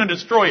He was going to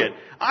destroy it.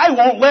 I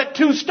won't let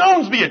two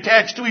stones be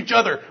attached to each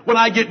other when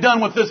I get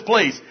done with this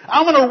place.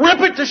 I'm going to rip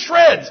it to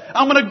shreds.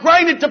 I'm going to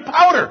grind it to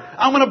powder.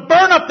 I'm going to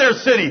burn up their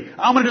city.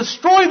 I'm going to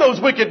destroy those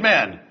wicked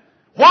men.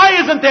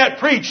 Why isn't that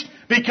preached?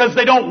 Because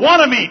they don't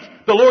want to meet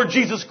the Lord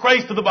Jesus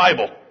Christ of the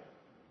Bible.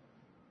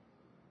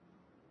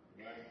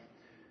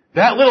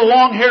 That little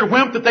long-haired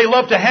wimp that they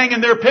love to hang in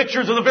their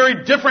pictures is a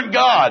very different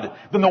God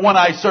than the one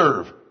I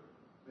serve.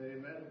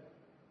 Amen.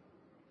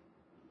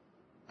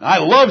 I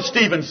love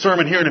Stephen's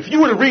sermon here, and if you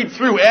were to read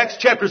through Acts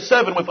chapter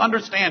 7 with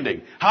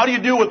understanding, how do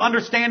you do with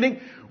understanding?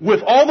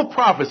 With all the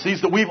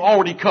prophecies that we've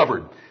already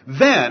covered.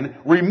 Then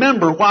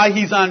remember why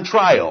He's on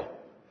trial.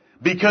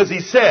 Because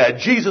He said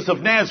Jesus of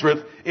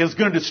Nazareth is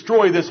going to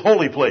destroy this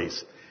holy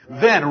place.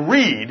 Then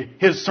read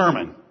His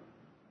sermon.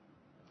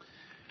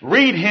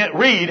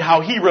 Read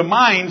how He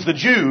reminds the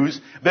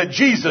Jews that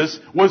Jesus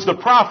was the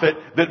prophet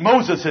that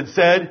Moses had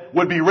said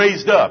would be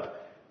raised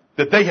up,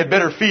 that they had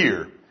better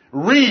fear.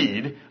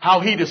 Read how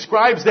He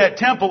describes that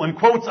temple and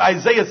quotes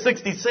Isaiah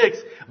 66,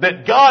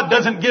 that God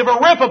doesn't give a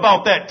rip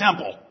about that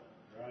temple.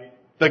 Right.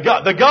 The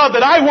God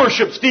that I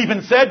worship,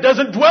 Stephen said,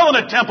 doesn't dwell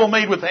in a temple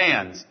made with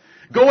hands.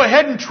 Go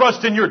ahead and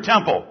trust in your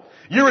temple.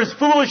 You're as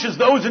foolish as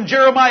those in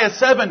Jeremiah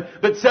 7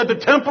 that said, the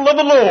temple of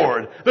the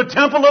Lord, the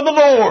temple of the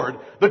Lord,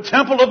 the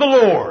temple of the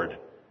Lord.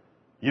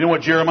 You know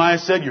what Jeremiah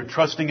said? You're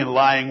trusting in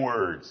lying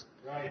words.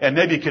 Right. And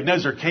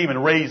Nebuchadnezzar came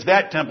and razed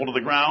that temple to the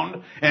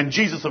ground, and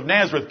Jesus of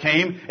Nazareth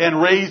came and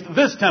razed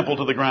this temple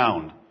to the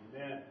ground.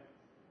 Amen.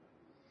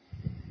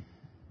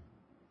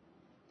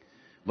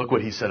 Look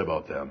what He said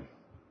about them.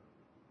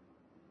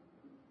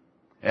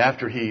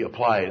 After He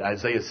applied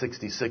Isaiah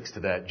 66 to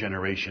that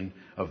generation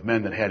of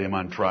men that had Him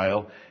on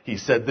trial, He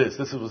said this.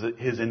 This was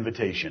His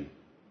invitation.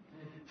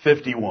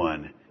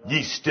 51.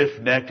 Ye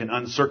stiff-necked and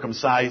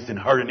uncircumcised in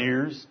heart and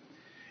ears,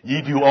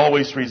 ye do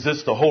always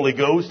resist the Holy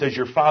Ghost, as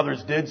your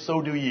fathers did,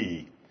 so do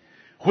ye.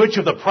 Which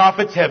of the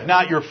prophets have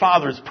not your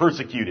fathers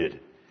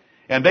persecuted?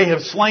 And they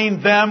have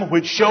slain them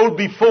which showed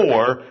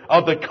before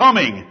of the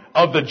coming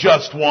of the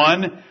just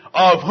one,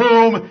 of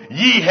whom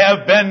ye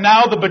have been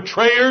now the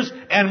betrayers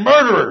and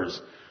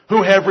murderers,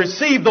 who have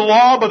received the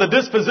law by the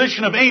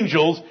disposition of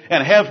angels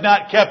and have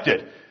not kept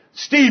it.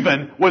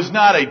 Stephen was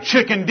not a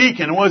chicken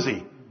deacon, was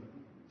he?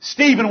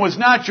 Stephen was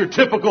not your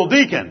typical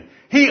deacon.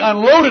 He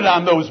unloaded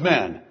on those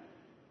men.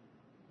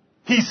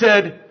 He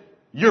said,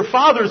 your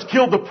fathers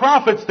killed the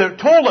prophets that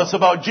told us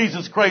about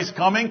Jesus Christ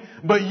coming,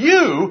 but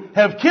you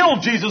have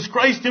killed Jesus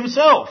Christ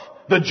Himself,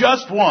 the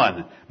just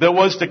one that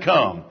was to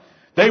come.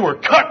 They were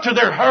cut to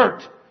their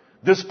heart.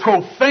 This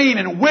profane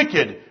and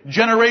wicked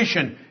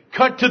generation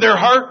cut to their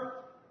heart.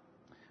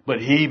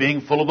 But He,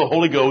 being full of the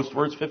Holy Ghost,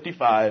 verse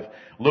 55,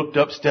 looked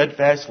up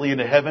steadfastly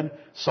into heaven,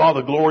 saw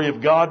the glory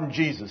of God and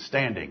Jesus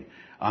standing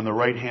on the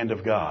right hand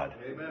of God.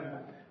 Amen.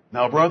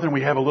 Now, brethren,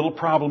 we have a little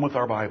problem with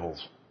our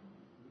Bibles.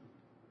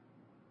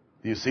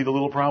 Do you see the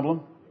little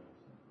problem?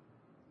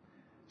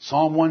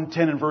 Psalm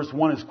 110 and verse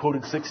 1 is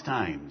quoted 6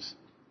 times.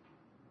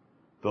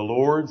 The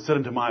Lord said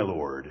unto my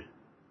Lord,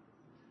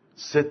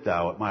 sit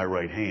thou at my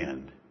right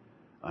hand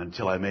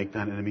until I make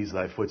thine enemies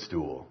thy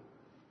footstool.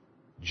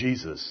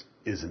 Jesus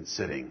isn't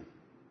sitting.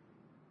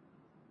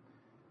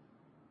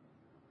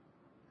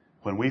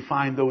 When we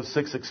find those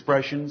 6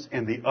 expressions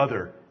and the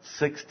other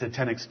 6 to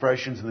 10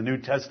 expressions in the New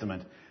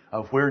Testament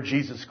of where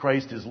Jesus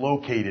Christ is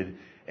located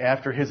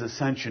after His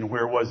ascension,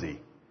 where was He?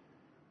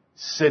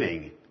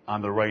 Sitting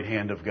on the right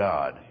hand of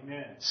God.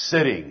 Amen.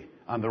 Sitting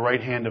on the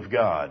right hand of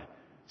God.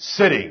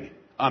 Sitting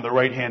on the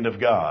right hand of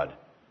God.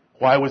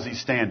 Why was He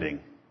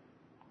standing?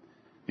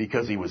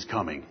 Because He was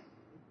coming.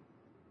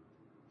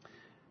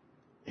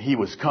 He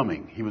was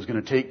coming. He was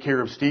going to take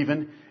care of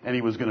Stephen, and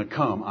He was going to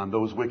come on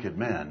those wicked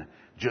men,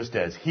 just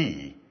as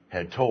He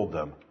had told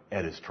them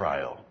at His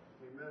trial.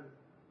 Amen.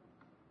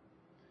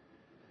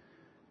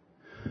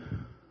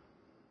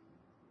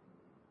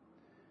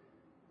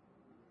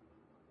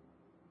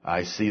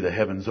 I see the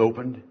heavens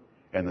opened,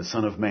 and the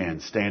Son of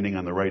Man standing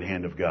on the right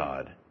hand of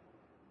God.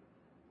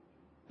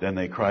 Then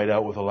they cried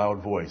out with a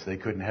loud voice. They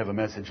couldn't have a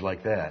message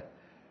like that,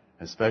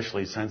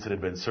 especially since it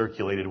had been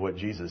circulated what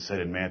Jesus said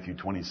in Matthew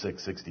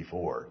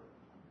 26:64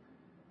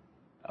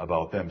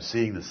 about them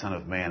seeing the Son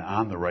of Man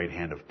on the right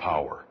hand of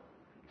power,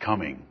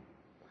 coming.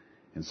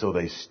 And so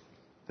they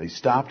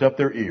stopped up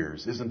their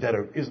ears. Isn't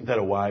that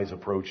a wise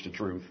approach to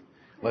truth?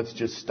 Let's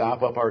just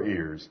stop up our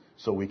ears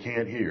so we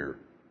can't hear.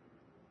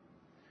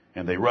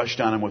 And they rushed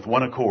on him with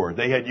one accord.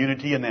 They had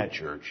unity in that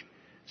church.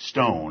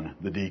 Stone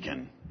the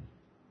deacon.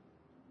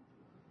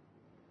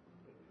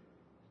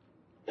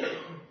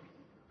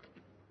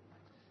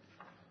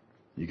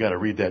 You got to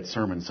read that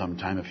sermon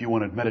sometime. If you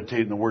want to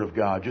meditate in the Word of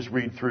God, just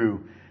read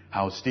through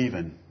how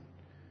Stephen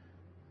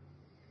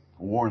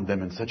warned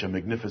them in such a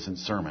magnificent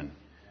sermon.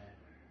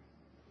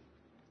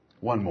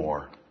 One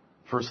more.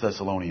 1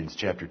 Thessalonians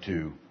chapter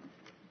 2.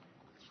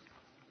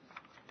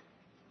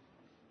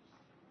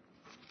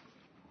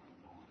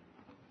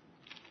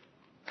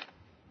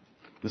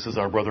 This is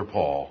our brother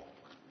Paul.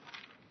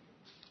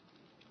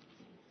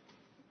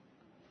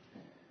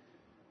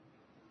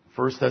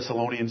 1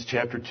 Thessalonians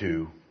chapter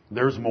 2.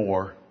 There's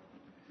more.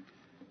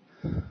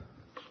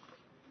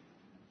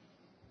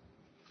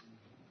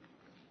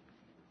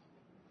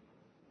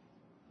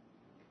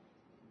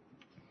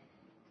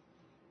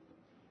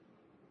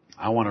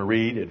 I want to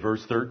read at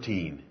verse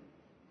 13.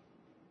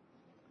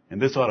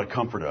 And this ought to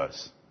comfort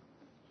us.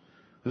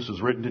 This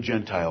was written to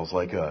Gentiles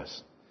like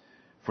us.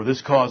 For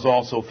this cause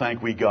also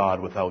thank we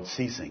God without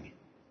ceasing.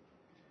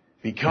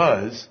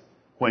 Because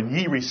when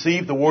ye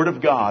received the word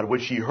of God,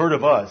 which ye heard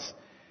of us,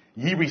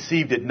 ye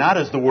received it not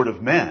as the word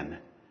of men,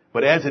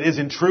 but as it is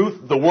in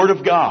truth the word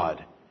of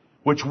God,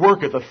 which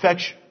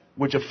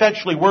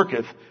effectually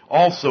worketh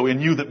also in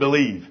you that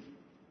believe.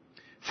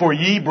 For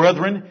ye,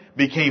 brethren,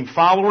 became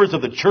followers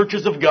of the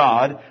churches of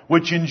God,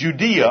 which in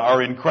Judea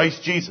are in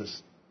Christ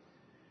Jesus.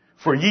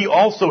 For ye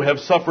also have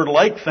suffered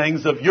like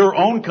things of your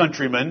own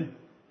countrymen,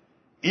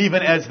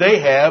 even as they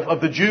have of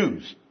the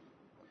Jews,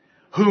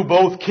 who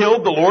both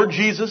killed the Lord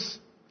Jesus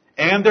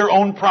and their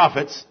own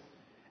prophets,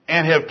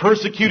 and have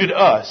persecuted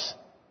us,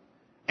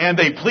 and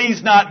they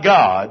please not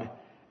God,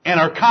 and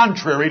are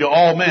contrary to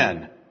all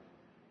men,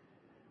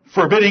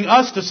 forbidding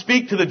us to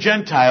speak to the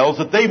Gentiles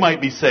that they might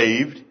be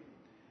saved,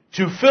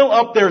 to fill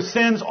up their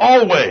sins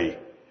alway,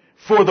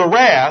 for the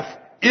wrath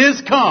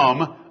is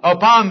come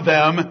upon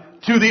them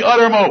to the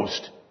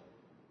uttermost.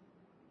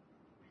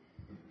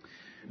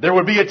 There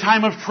would be a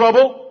time of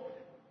trouble,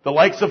 the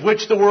likes of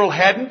which the world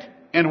hadn't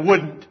and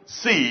wouldn't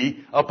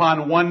see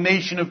upon one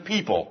nation of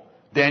people.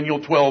 Daniel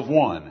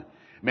 12:1.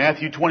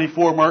 Matthew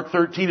 24, Mark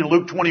 13, and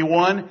Luke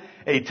 21,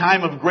 a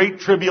time of great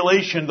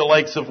tribulation, the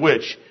likes of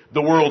which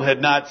the world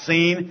had not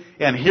seen.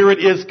 And here it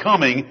is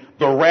coming.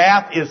 The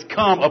wrath is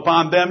come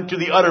upon them to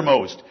the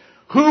uttermost.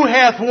 Who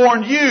hath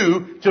warned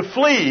you to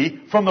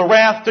flee from the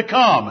wrath to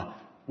come?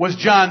 Was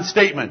John's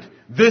statement.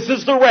 This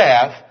is the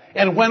wrath.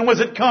 And when was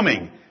it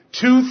coming?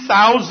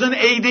 2000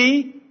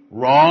 AD?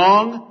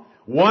 Wrong.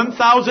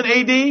 1000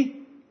 AD?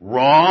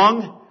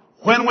 Wrong.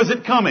 When was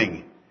it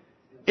coming?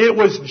 It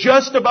was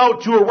just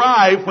about to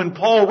arrive when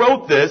Paul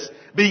wrote this,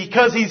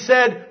 because he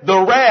said, the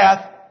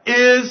wrath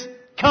is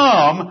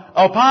come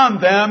upon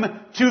them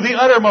to the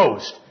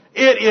uttermost.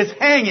 It is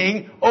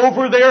hanging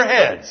over their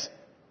heads.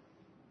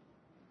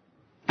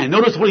 And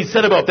notice what he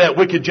said about that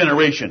wicked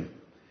generation.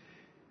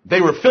 They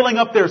were filling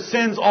up their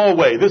sins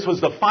alway. This was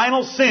the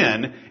final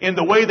sin in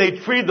the way they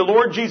treated the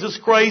Lord Jesus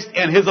Christ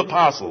and His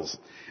apostles.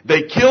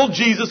 They killed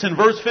Jesus in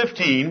verse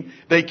 15.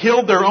 They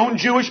killed their own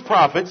Jewish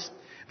prophets.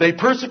 They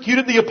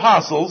persecuted the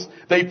apostles.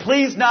 They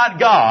pleased not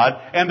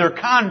God, and they're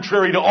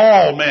contrary to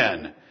all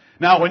men.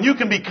 Now, when you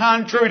can be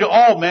contrary to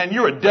all men,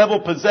 you're a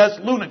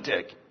devil-possessed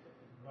lunatic.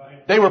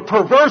 Right. They were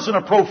perverse and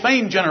a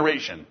profane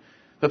generation.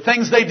 The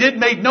things they did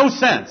made no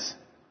sense.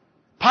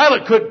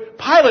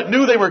 Pilate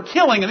knew they were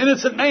killing an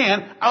innocent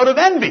man out of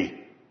envy.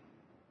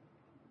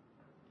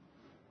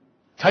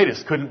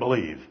 Titus couldn't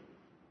believe.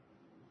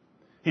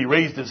 He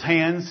raised his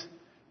hands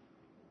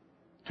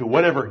to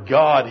whatever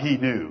God he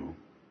knew,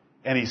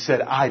 and he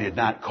said, I did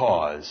not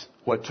cause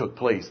what took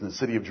place in the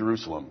city of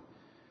Jerusalem,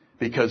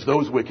 because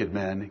those wicked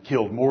men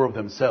killed more of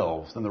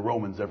themselves than the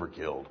Romans ever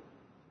killed.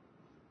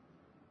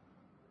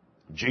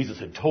 Jesus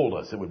had told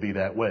us it would be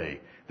that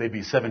way. They'd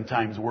be 7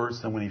 times worse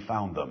than when He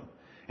found them.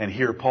 And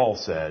here Paul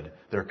said,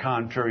 they're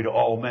contrary to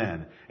all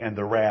men, and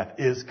the wrath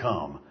is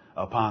come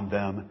upon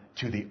them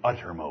to the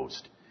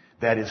uttermost.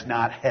 That is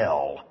not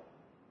hell.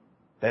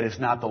 That is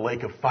not the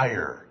lake of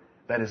fire.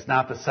 That is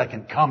not the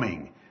second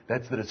coming.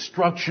 That's the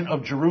destruction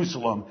of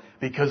Jerusalem,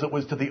 because it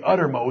was to the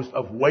uttermost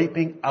of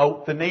wiping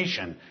out the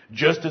nation,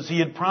 just as He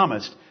had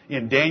promised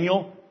in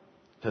Daniel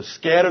to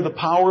scatter the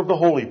power of the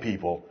holy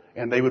people,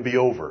 and they would be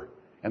over.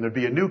 And there'd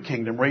be a new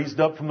kingdom raised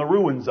up from the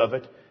ruins of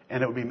it,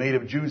 and it would be made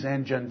of Jews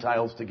and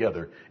Gentiles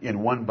together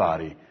in one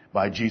body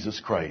by Jesus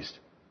Christ.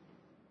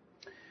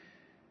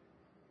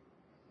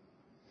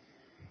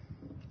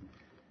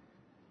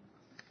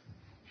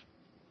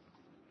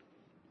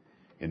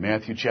 In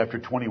Matthew chapter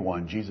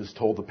 21, Jesus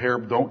told the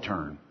parable, don't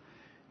turn.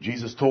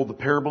 Jesus told the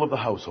parable of the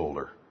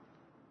householder.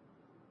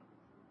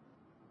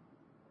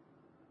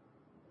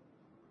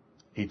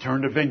 He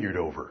turned a vineyard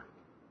over.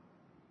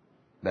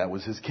 That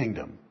was His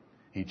kingdom.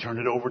 He turned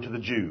it over to the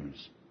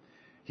Jews.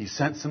 He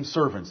sent some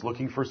servants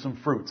looking for some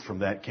fruits from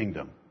that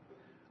kingdom.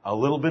 a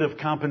little bit of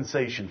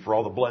compensation for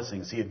all the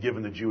blessings he had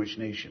given the Jewish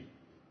nation.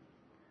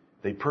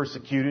 They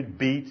persecuted,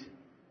 beat,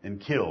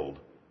 and killed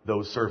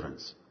those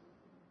servants.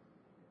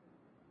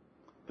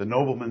 The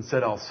nobleman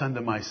said, I'll send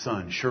them my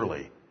son,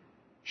 surely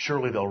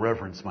they'll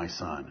reverence my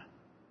son.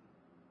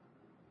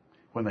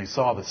 When they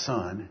saw the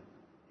son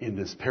in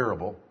this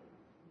parable,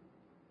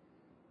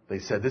 they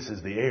said, this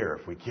is the heir.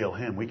 If we kill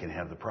him, we can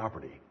have the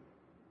property.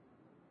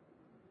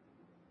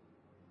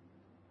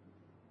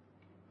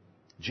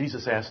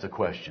 Jesus asked a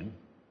question.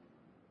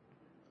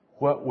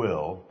 What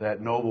will that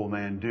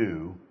nobleman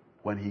do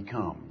when he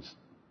comes?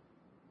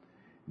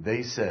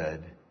 They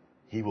said,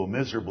 he will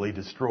miserably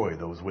destroy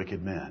those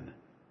wicked men.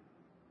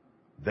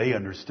 They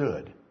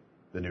understood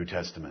the New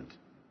Testament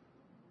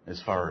as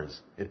far as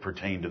it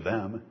pertained to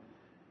them.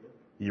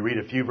 You read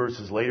a few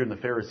verses later, and the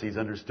Pharisees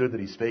understood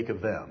that he spake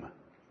of them.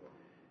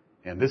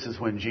 And this is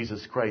when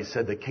Jesus Christ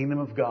said, the kingdom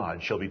of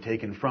God shall be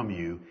taken from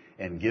you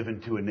and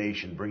given to a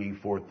nation, bringing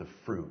forth the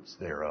fruits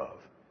thereof.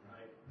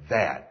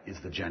 That is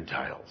the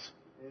Gentiles.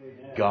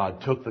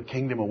 God took the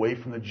kingdom away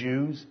from the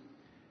Jews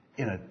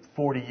in a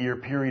 40-year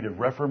period of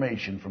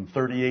Reformation from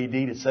 30 AD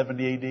to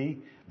 70 AD,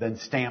 then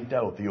stamped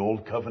out the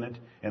old covenant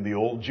and the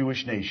old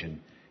Jewish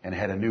nation and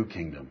had a new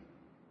kingdom.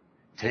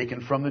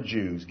 Taken from the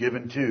Jews,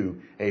 given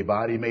to a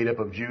body made up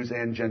of Jews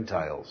and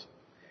Gentiles.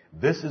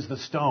 This is the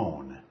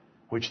stone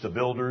which the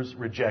builders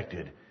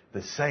rejected.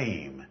 The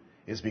same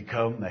is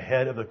become the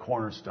head of the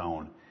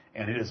cornerstone,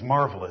 and it is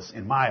marvelous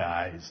in my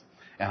eyes,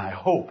 and I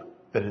hope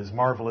that it is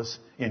marvelous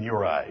in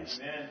your eyes.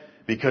 Amen.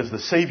 Because the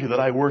Savior that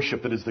I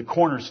worship, that is the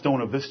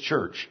cornerstone of this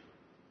church,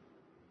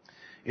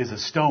 is a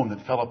stone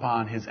that fell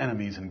upon his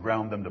enemies and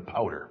ground them to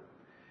powder.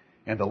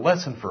 And the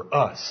lesson for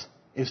us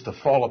is to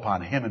fall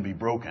upon him and be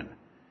broken.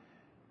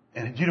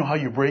 And do you know how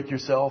you break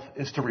yourself?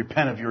 Is to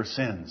repent of your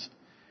sins.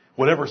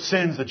 Whatever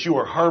sins that you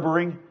are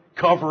harboring,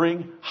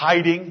 covering,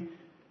 hiding,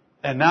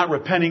 and not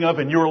repenting of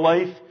in your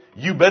life,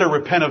 you better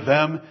repent of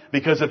them,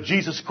 because if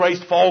Jesus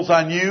Christ falls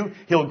on you,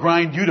 he'll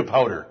grind you to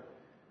powder.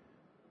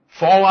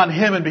 Fall on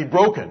him and be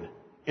broken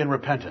in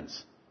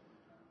repentance.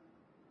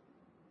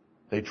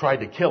 They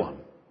tried to kill him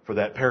for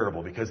that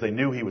parable because they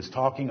knew he was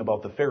talking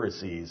about the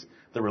Pharisees,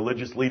 the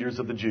religious leaders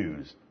of the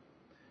Jews.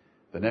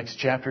 The next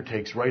chapter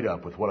takes right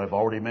up with what I've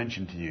already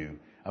mentioned to you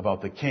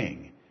about the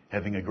king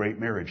having a great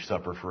marriage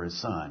supper for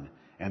his son,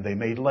 and they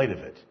made light of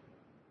it.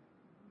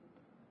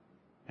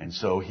 And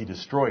so he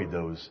destroyed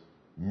those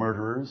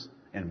murderers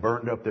and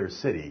burned up their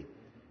city,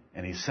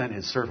 and he sent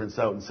his servants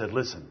out and said,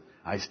 listen,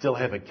 I still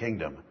have a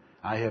kingdom.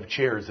 I have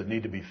chairs that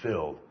need to be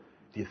filled.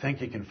 Do you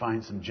think you can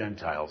find some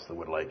Gentiles that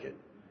would like it?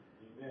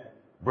 Amen.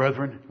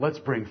 Brethren, let's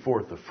bring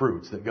forth the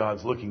fruits that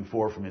God's looking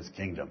for from his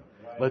kingdom.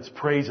 Right. Let's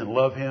praise and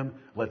love him.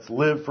 Let's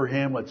live for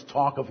him. Let's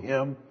talk of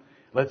him.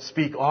 Let's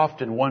speak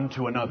often one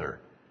to another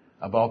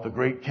about the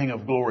great King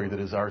of glory that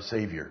is our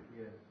Savior.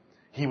 Yes.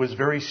 He was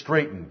very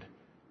straitened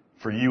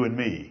for you and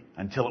me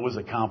until it was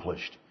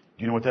accomplished.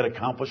 Do you know what that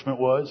accomplishment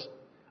was?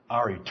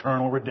 Our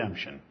eternal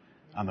redemption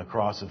on the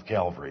cross of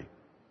Calvary.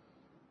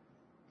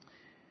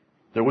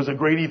 There was a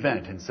great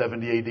event in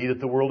 70 AD that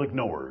the world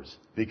ignores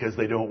because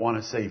they don't want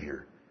a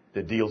Savior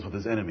that deals with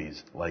his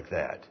enemies like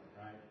that.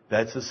 Right.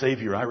 That's the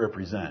Savior I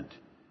represent.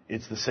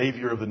 It's the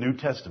Savior of the New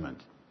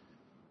Testament.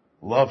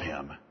 Love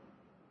him.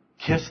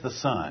 Kiss the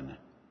Son,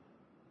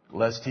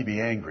 lest he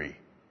be angry,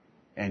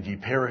 and ye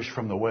perish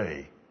from the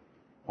way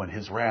when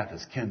his wrath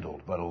is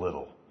kindled but a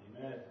little.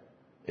 Amen.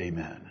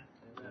 Amen.